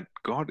see is that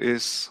God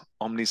is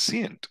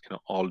omniscient,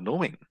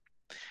 all-knowing.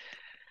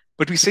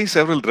 But we see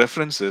several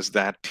references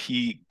that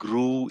he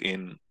grew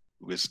in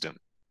wisdom.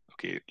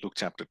 Okay, Luke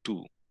chapter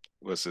 2,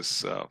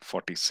 verses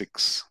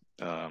 46.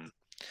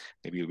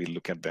 Maybe we'll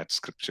look at that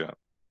scripture.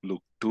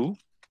 Luke 2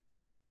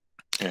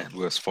 and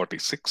verse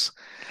 46.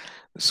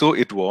 So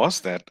it was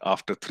that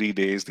after 3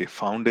 days they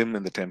found him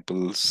in the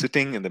temple,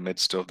 sitting in the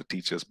midst of the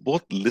teachers,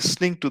 both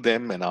listening to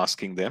them and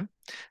asking them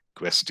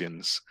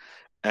questions.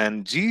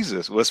 And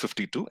Jesus, verse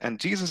 52, and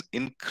Jesus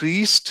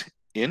increased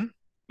in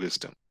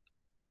wisdom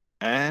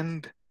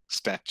and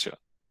stature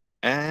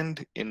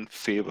and in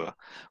favor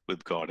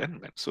with God and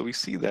men. So we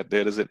see that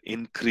there is an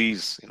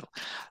increase.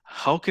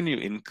 How can you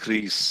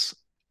increase,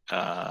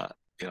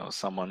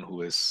 someone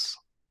who is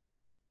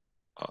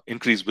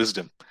increase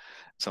wisdom,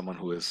 someone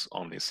who is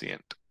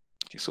omniscient?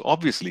 Okay, so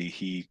obviously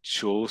he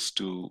chose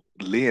to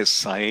lay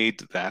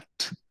aside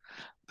that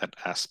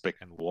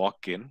aspect and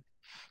walk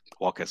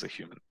as a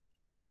human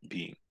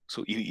being.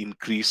 So he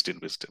increased in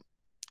wisdom.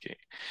 Okay.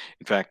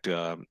 In fact,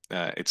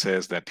 it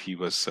says that he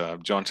was,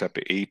 John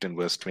chapter 8 and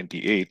verse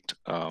 28,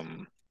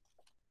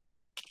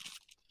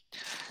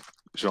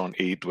 John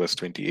 8 verse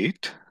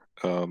 28,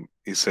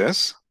 he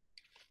says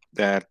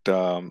that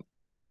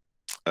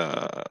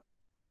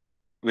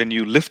when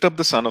you lift up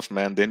the Son of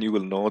Man, then you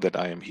will know that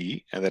I am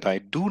he, and that I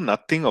do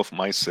nothing of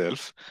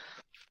myself,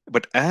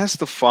 but as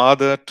the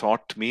Father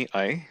taught me,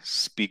 I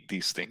speak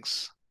these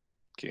things.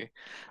 Okay,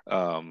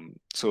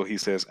 so he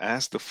says,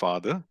 as the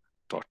Father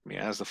taught me,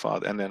 as the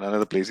Father. And then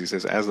another place he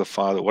says, as the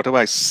Father, whatever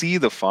I see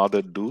the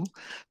Father do,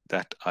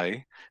 that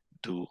I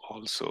do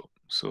also.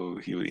 So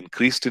he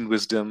increased in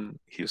wisdom.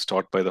 He was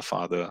taught by the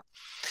Father.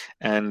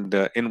 And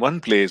in one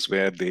place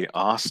where they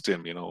asked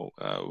him,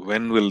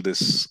 when will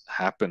this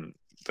happen?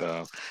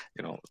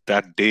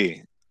 That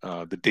day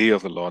the day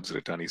of the Lord's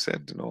return, he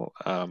said, no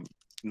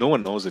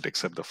one knows it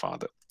except the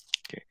Father.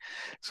 Okay,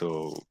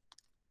 so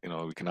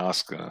we can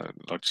ask,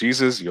 Lord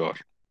Jesus, you're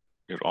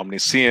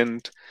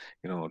omniscient.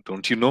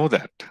 Don't you know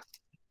that,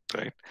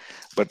 right?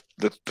 But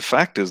the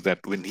fact is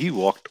that when he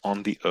walked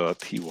on the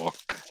earth, he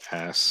walked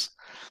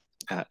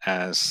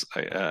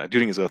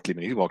during his earthly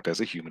ministry, he walked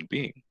as a human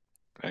being,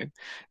 right?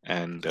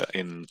 And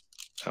in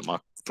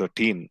Mark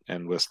 13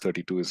 and verse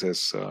 32, it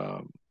says,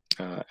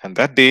 and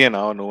that day and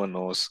hour no one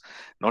knows,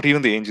 not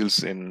even the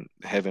angels in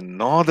heaven,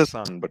 nor the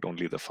Son, but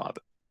only the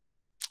Father.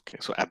 Okay,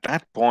 so at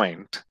that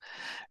point,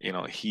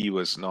 he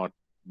was not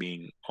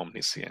being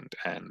omniscient,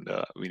 and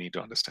we need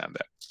to understand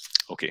that.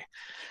 Okay,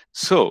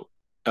 so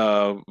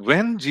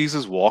when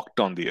Jesus walked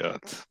on the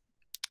earth,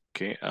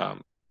 okay,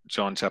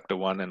 John chapter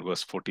 1 and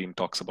verse 14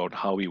 talks about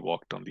how he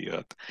walked on the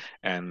earth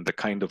and the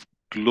kind of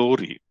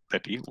glory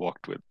that he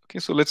walked with. Okay,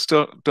 so let's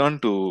turn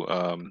to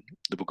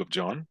the book of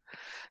John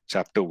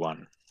chapter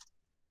 1.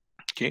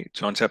 Okay,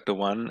 John chapter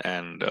 1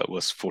 and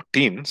verse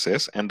 14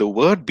 says, and the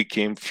word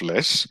became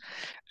flesh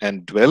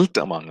and dwelt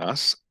among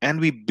us, and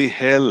we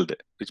beheld,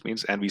 which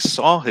means, and we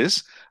saw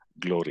his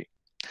glory.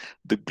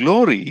 The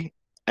glory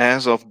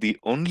as of the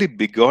only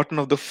begotten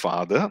of the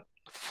Father,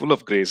 full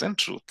of grace and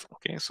truth.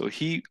 Okay, so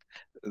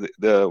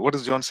what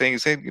is John saying?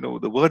 He's saying,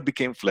 the word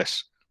became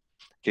flesh.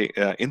 Okay,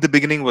 in the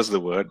beginning was the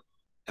word,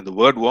 and the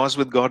word was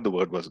with God, the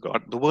word was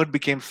God. The word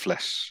became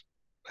flesh,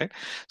 right?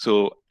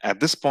 So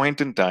at this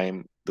point in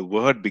time, the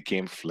word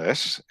became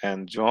flesh,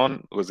 and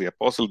John was the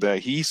apostle there.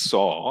 He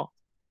saw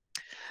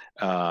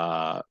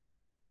that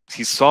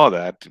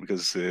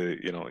because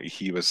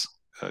he was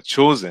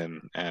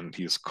chosen and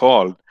he was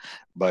called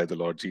by the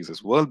Lord Jesus.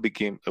 The word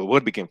became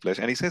flesh,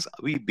 and he says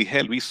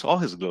we saw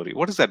his glory.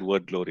 What is that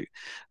word glory?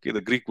 Okay, the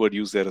Greek word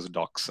used there is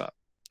doxa,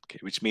 okay,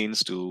 which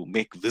means to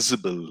make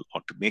visible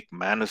or to make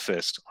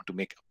manifest or to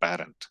make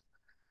apparent.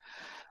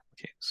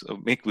 Okay, so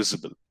make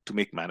visible, to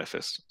make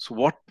manifest. So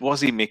what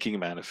was he making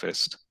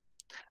manifest?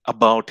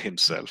 About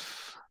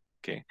himself.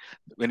 Okay,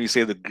 when we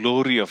say the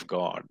glory of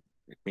God,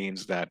 it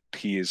means that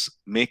he is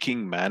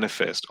making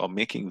manifest or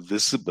making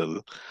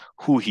visible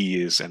who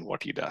he is and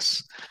what he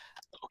does.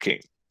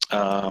 Okay.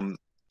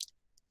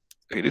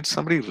 Did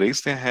somebody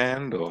raise their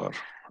hand or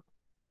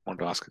want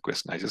to ask a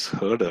question? I just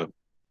heard a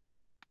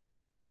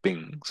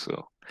ping.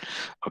 So,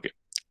 okay.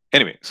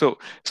 Anyway, so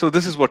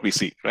this is what we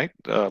see, right?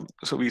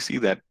 So we see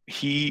that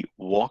he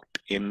walked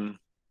in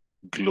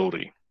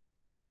glory.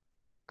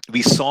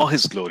 We saw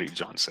his glory,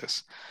 John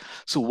says.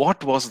 So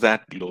what was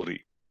that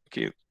glory?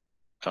 Okay.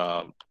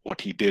 What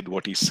he did,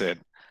 what he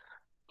said,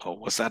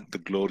 was that the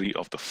glory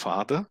of the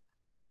Father?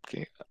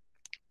 Okay.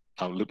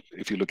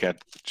 If you look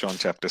at John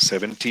chapter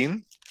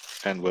 17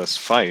 and verse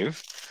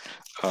 5,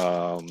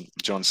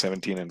 John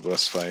 17 and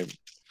verse 5,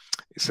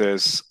 it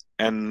says,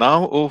 and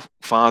now, O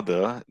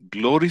Father,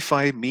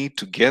 glorify me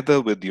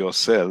together with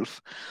yourself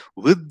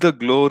with the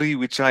glory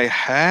which I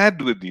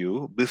had with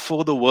you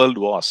before the world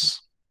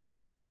was.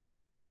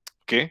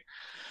 Okay.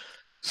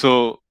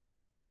 So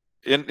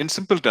in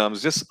simple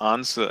terms, just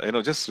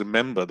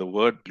remember the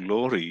word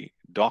glory,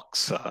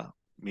 doxa,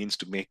 means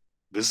to make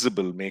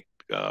visible,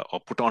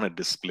 or put on a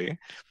display.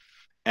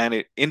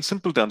 And in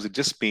simple terms, it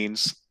just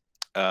means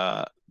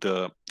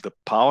the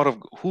power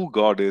of who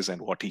God is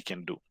and what he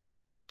can do.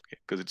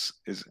 Because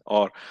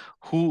or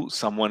who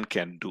someone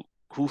can do,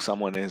 who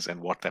someone is and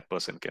what that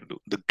person can do.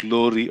 The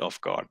glory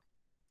of God.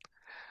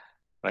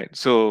 Right?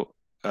 So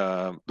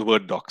the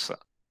word doxa.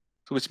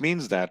 So which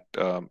means that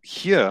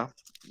here,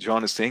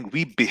 John is saying,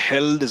 we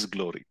beheld his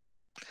glory.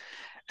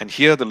 And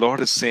here the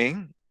Lord is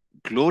saying,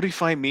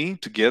 glorify me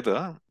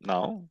together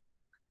now.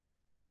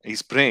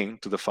 He's praying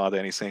to the Father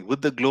and he's saying,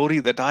 with the glory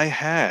that I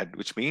had,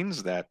 which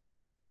means that,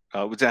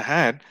 which I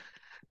had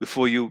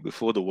before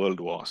the world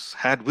was,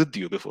 had with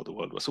you before the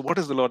world was. So what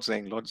is the Lord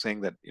saying? Lord is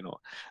saying that,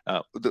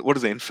 what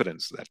is the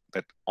inference?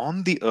 That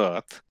on the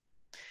earth,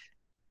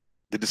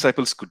 the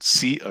disciples could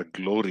see a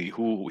glory,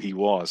 who he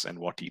was and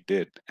what he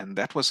did. And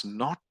that was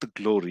not the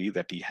glory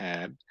that he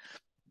had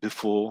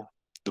before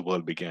the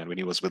world began, when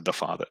he was with the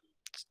Father.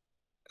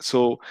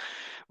 So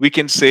we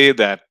can say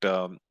that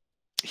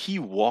he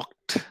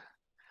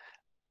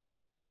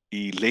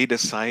laid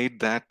aside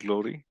that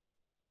glory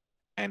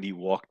and he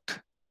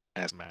walked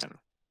as man.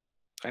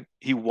 Right?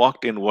 He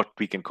walked in what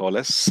we can call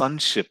as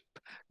sonship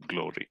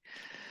glory.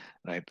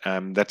 Right?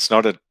 That's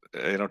not a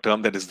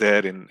term that is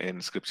there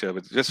in scripture,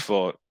 but just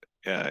for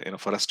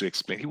for us to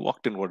explain, he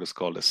walked in what is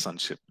called as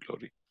sonship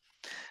glory.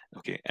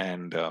 Okay,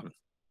 and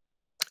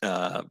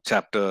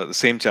the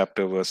same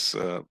chapter, verse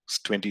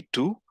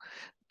 22.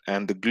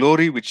 And the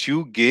glory which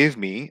you gave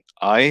me,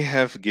 I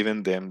have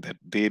given them, that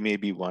they may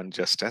be one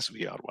just as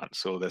we are one.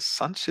 So the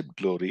sonship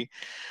glory,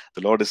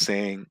 the Lord is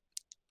saying,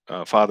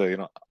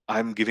 Father,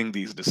 I'm giving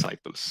these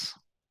disciples.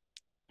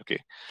 Okay.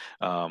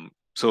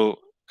 So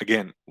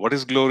again, what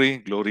is glory?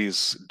 Glory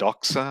is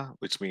doxa,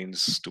 which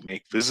means to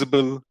make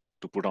visible,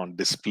 to put on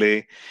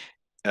display.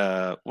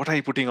 What are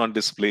you putting on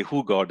display?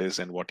 Who God is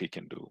and what he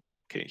can do.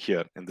 Okay,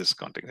 here in this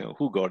context,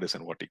 who God is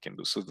and what He can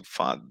do. So the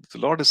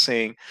Lord is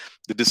saying,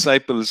 the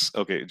disciples,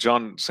 okay,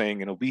 John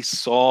saying, we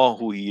saw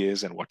who He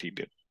is and what He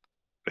did,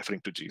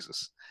 referring to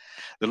Jesus.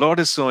 The Lord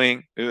is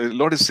saying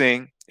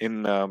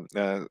in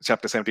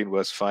chapter 17,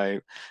 verse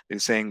 5,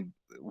 He's saying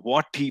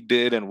what He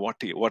did and what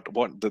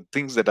the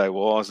things that I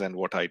was and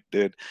what I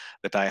did,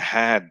 that I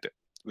had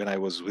when I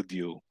was with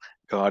you.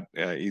 God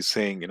is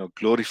saying,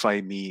 glorify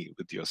me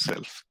with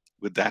yourself,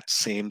 with that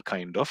same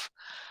kind of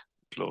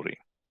glory.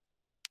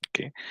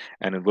 Okay,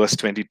 and in verse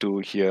 22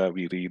 here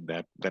we read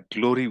that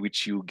glory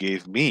which you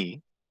gave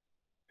me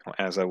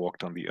as I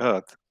walked on the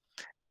earth,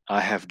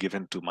 I have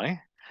given to my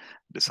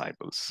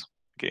disciples.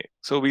 Okay,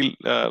 so we'll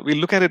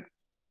look at it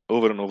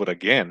over and over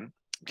again.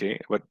 Okay,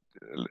 but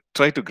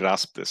try to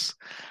grasp this.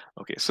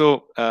 Okay,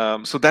 so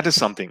so that is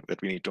something that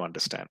we need to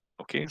understand.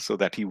 Okay, so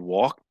that He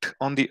walked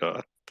on the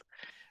earth.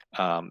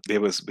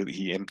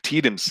 He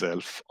emptied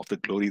Himself of the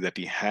glory that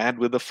He had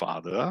with the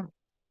Father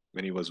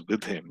when He was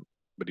with Him.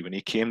 But when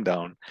He came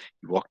down,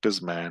 He walked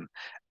as man,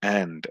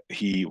 and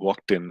He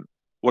walked in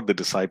what the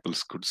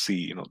disciples could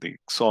see. They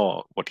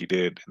saw what He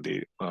did,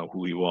 and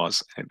who He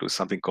was, and it was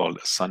something called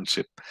a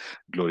sonship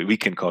glory. We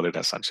can call it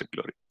a sonship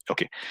glory.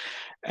 Okay,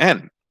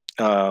 and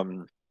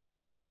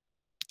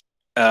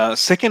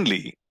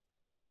secondly,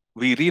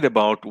 we read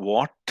about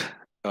what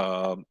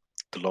the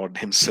Lord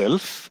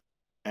Himself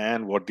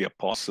and what the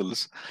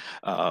apostles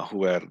who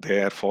were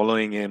there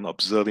following Him,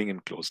 observing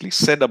Him closely,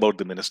 said about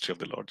the ministry of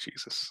the Lord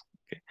Jesus.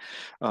 Okay,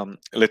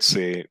 let's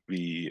say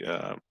we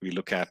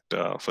look at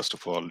first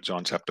of all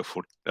Luke chapter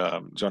 4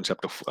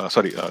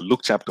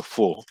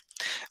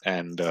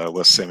 and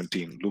verse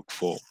 17. Luke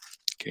 4.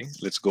 Okay,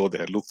 let's go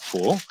there. Luke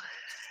 4.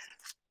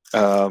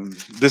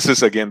 This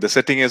is again, the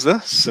setting is a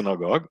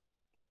synagogue.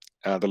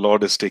 The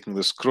Lord is taking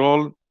the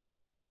scroll,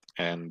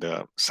 and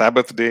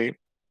Sabbath day,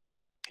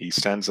 He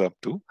stands up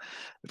to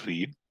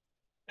read,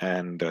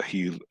 and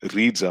He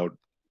reads out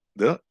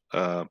the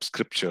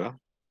scripture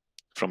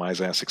from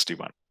Isaiah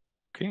 61.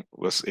 Okay,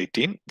 verse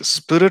 18. The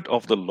Spirit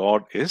of the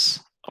Lord is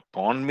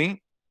upon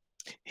me.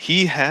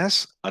 He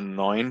has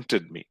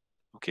anointed me.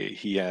 Okay,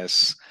 He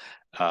has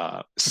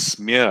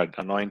smeared.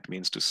 Anoint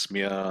means to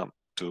smear,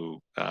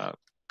 to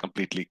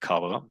completely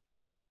cover.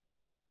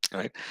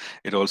 Right?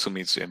 It also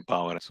means to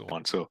empower and so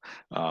on. So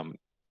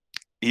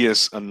He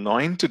has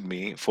anointed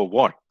me for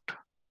what?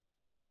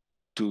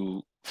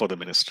 For the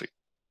ministry.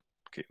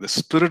 Okay, the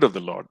Spirit of the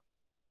Lord,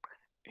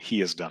 He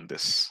has done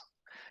this,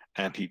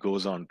 and He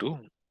goes on to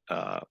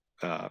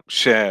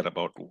share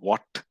about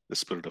what the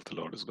Spirit of the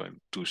Lord is going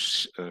to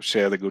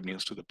share the good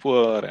news to the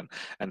poor,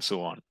 and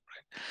so on.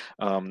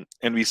 Right?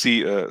 And we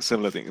see a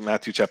similar thing in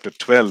Matthew chapter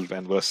 12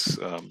 and verse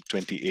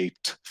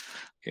 28.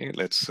 Okay,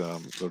 let's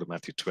go to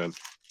Matthew 12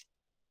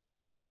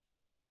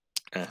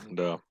 and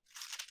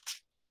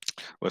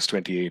verse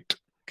 28.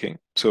 Okay,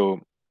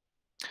 so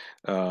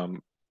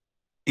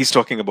He's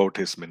talking about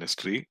His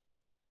ministry.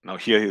 Now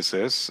here He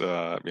says,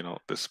 the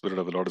Spirit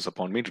of the Lord is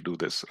upon me to do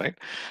this, right?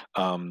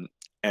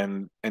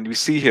 And we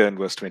see here in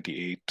verse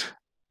 28,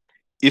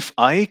 if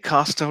I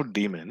cast out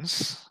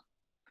demons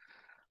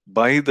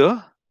by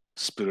the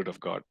Spirit of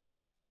God.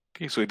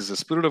 Okay, so it is the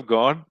Spirit of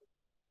God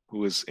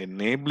who is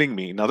enabling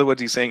me. In other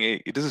words, He's saying,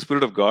 hey, it is the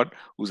Spirit of God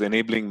who's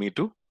enabling me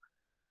to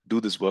do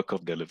this work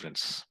of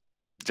deliverance.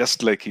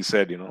 Just like He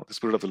said, the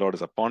Spirit of the Lord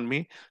is upon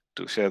me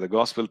to share the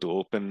gospel, to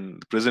open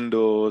prison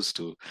doors,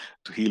 to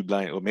heal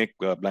blind, or make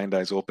blind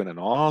eyes open, and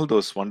all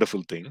those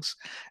wonderful things.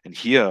 And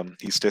here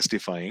He's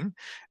testifying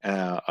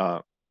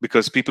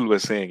because people were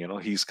saying,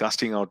 He's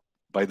casting out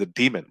by the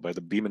demon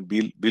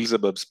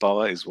Beelzebub's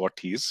power is what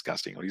He's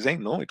casting out. He's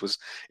saying, no,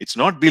 it's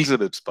not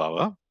Beelzebub's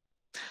power,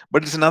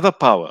 but it's another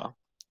power,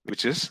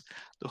 which is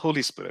the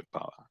Holy Spirit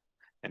power.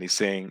 And He's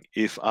saying,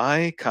 if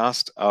I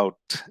cast out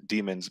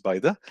demons by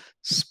the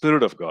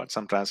Spirit of God,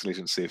 some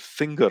translations say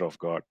finger of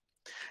God,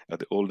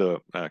 the older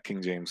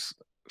King James,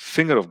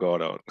 finger of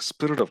God or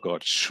Spirit of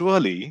God,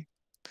 surely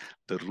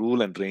the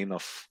rule and reign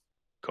of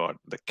God,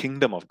 the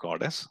kingdom of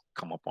God has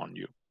come upon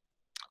you.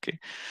 Okay,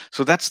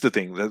 so that's the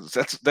thing.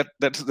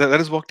 That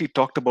is what He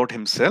talked about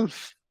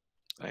Himself,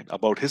 right?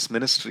 About His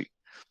ministry,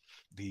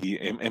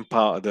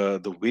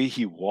 the way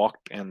He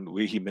walked and the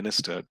way He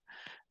ministered.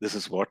 This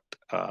is what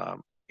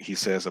He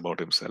says about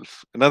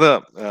Himself.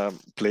 Another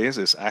place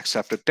is Acts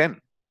chapter 10.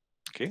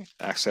 Okay,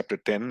 Acts chapter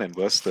 10 and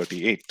verse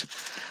 38.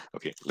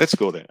 Okay, let's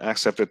go there.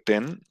 Acts chapter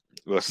 10,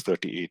 verse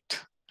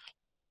 38.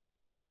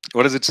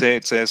 What does it say?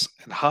 It says,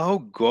 and how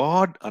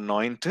God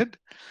anointed.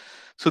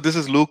 So this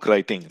is Luke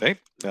writing, right?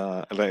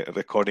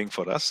 Recording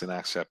for us in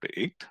Acts chapter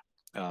 8.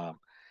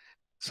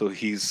 So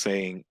he's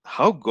saying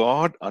how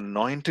God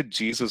anointed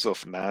Jesus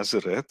of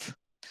Nazareth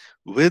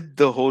with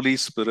the Holy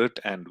Spirit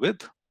and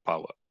with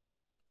power.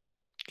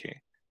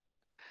 Okay.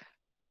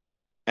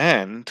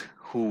 And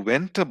who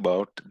went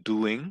about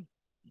doing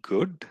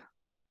good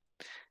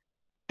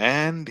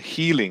and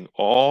healing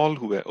all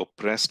who were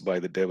oppressed by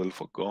the devil,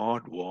 for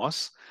God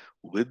was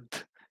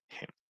with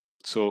him.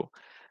 So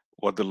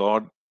what the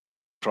Lord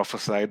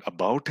prophesied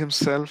about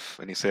Himself,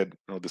 and He said,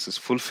 this is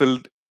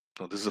fulfilled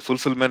No, this is a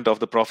fulfillment of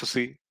the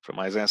prophecy from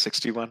Isaiah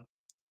 61.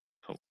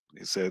 Oh,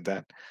 he said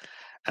that.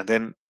 And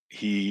then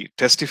he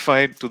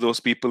testified to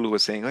those people who were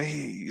saying, hey,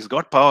 he's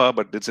got power,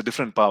 but it's a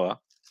different power.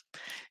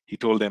 He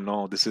told them,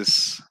 no, this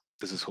is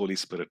Holy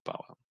Spirit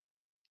power.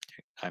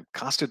 Okay. I'm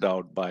casted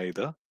out by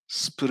the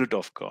Spirit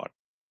of God.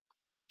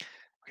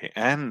 Okay.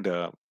 And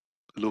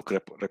Luke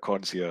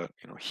records here,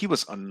 he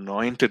was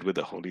anointed with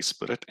the Holy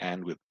Spirit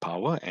and with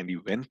power, and he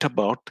went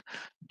about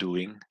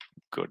doing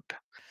good.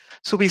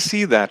 So we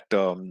see that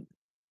there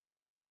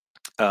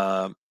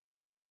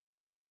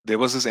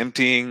was this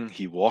emptying.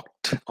 He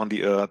walked on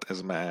the earth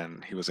as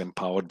man. He was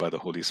empowered by the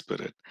Holy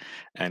Spirit,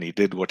 and he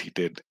did what he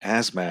did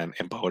as man,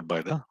 empowered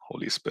by the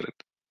Holy Spirit.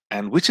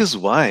 And which is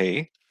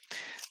why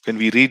when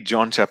we read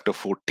John chapter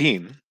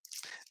 14,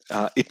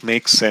 it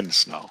makes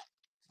sense now.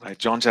 Right?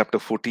 John chapter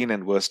 14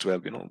 and verse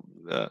 12,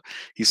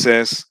 he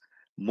says,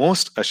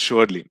 most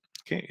assuredly,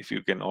 okay, if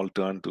you can all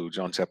turn to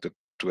John chapter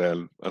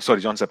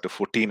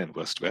 14 and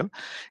verse 12,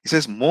 he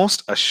says,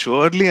 most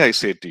assuredly I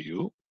say to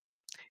you,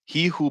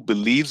 he who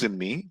believes in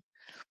me,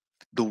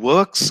 the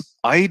works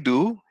I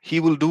do, he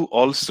will do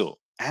also.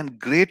 And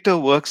greater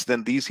works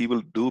than these he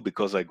will do,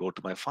 because I go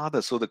to my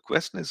Father. So the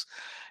question is,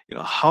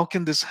 how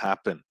can this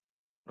happen,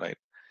 right?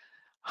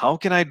 How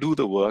can I do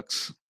the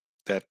works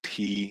that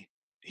he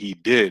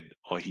did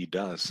or he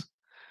does?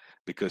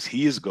 Because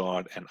he is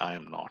God and I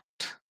am not.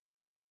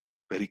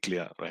 Very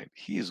clear, right?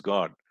 He is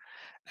God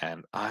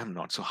and I am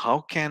not. So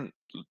how can,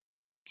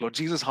 Lord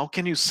Jesus, how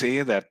can you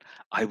say that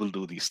I will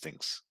do these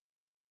things?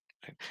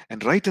 Right?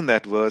 And right in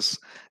that verse,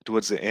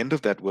 towards the end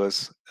of that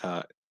verse,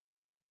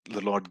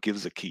 the Lord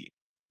gives a key.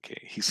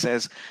 Okay, he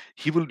says,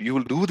 you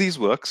will do these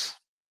works,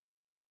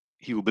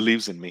 he who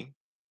believes in me,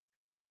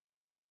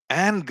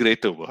 and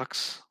greater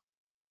works.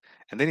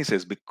 And then he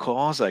says,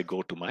 because I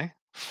go to my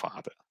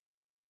Father.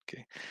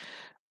 Okay,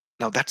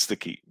 now that's the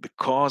key.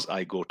 Because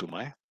I go to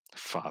my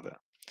Father.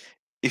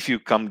 If you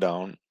come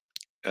down,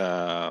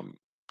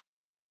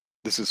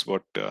 this is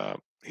what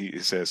he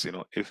says.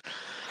 If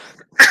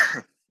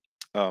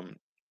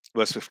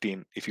verse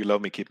 15, if you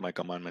love me, keep my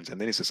commandments. And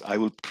then he says, I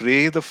will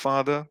pray the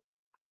Father,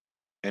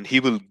 and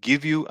he will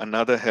give you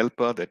another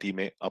helper, that he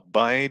may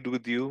abide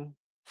with you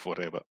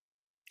forever.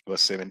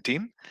 Verse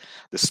 17,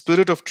 the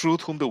Spirit of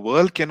truth, whom the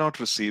world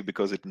cannot receive,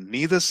 because it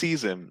neither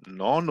sees him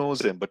nor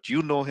knows him, but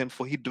you know him,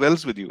 for he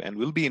dwells with you and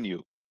will be in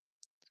you.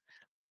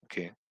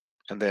 Okay.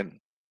 And then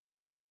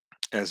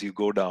as you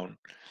go down,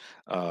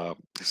 it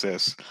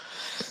says,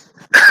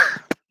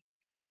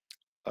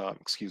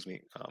 excuse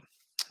me,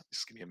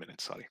 just give me a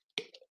minute, sorry.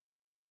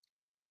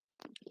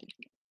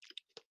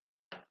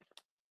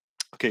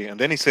 Okay, and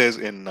then he says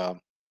in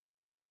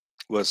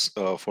verse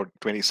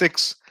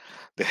 26,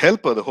 the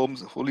helper, the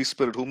Holy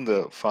Spirit, whom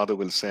the Father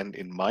will send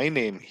in my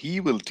name,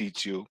 he will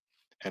teach you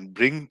and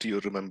bring to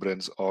your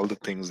remembrance all the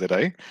things that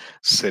I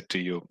said to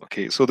you.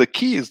 Okay, so the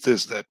key is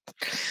this, that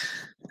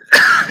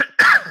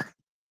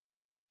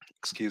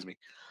excuse me,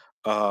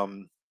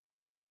 that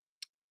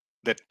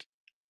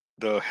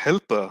the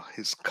helper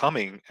is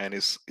coming, and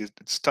it's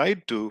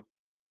tied to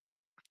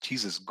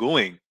Jesus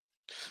going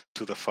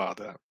to the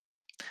Father,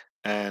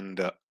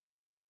 and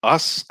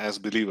us as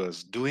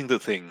believers doing the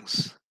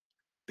things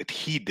that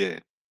he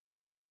did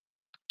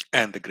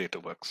and the greater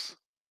works.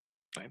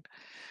 Right?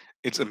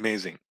 It's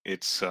amazing.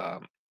 It's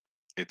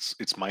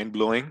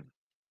mind-blowing.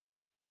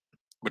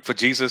 But for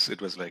Jesus,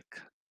 it was like,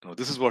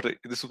 this is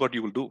what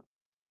you will do.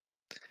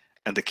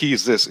 And the key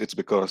is this: it's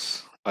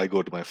because I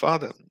go to my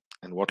Father,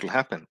 and what will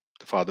happen?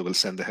 The Father will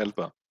send the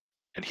helper,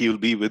 and he will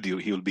be with you.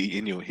 He will be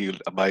in you. He will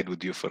abide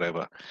with you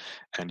forever,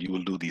 and you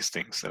will do these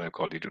things that I've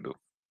called you to do.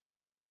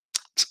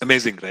 It's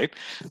amazing, right?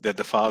 That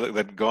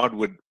God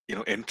would,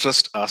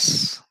 entrust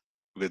us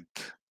with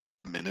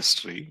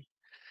ministry.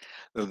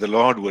 The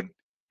Lord would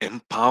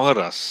empower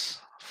us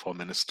for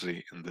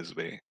ministry in this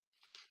way,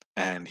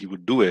 and he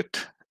would do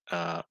it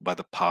by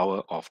the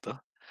power of the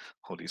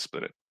Holy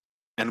Spirit.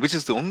 And which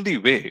is the only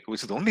way,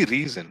 which is the only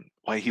reason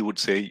why he would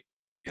say,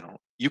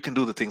 you can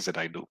do the things that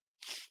I do,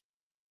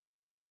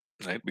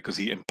 right? Because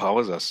he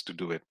empowers us to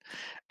do it.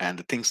 And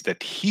the things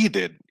that he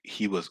did,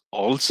 he was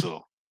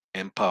also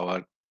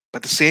empowered by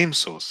the same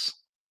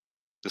source,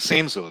 the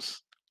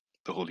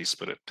Holy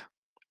Spirit.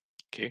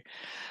 Okay.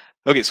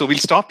 Okay, so we'll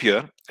stop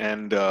here,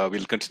 and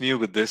we'll continue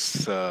with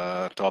this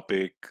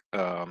topic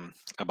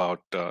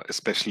about,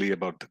 especially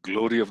about the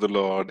glory of the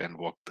Lord, and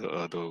walk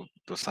the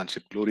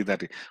sonship glory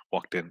that he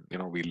walked in.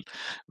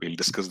 We'll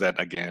discuss that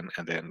again,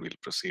 and then we'll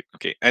proceed.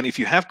 Okay, and if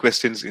you have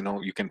questions,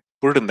 you can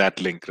put it in that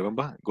link.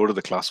 Remember, go to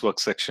the classwork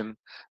section,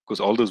 because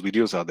all those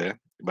videos are there.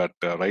 But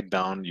right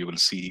down, you will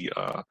see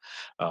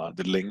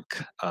the link,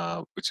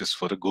 which is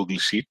for a Google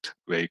Sheet,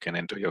 where you can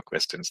enter your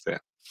questions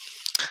there.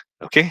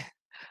 Okay,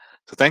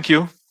 so thank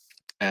you.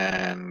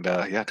 And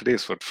yeah, today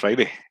is what,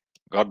 Friday.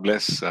 God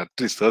bless.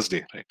 Today's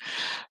Thursday, right?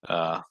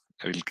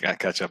 We'll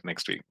catch up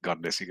next week.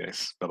 God bless you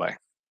guys. Bye-bye.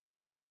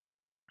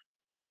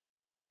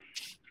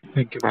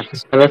 Thank you,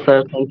 Pastor. Hello,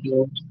 sir. Thank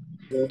you.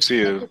 See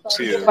you.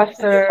 Thank you,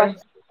 Pastor.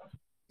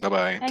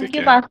 Bye-bye. Take Thank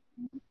you, care. Pastor.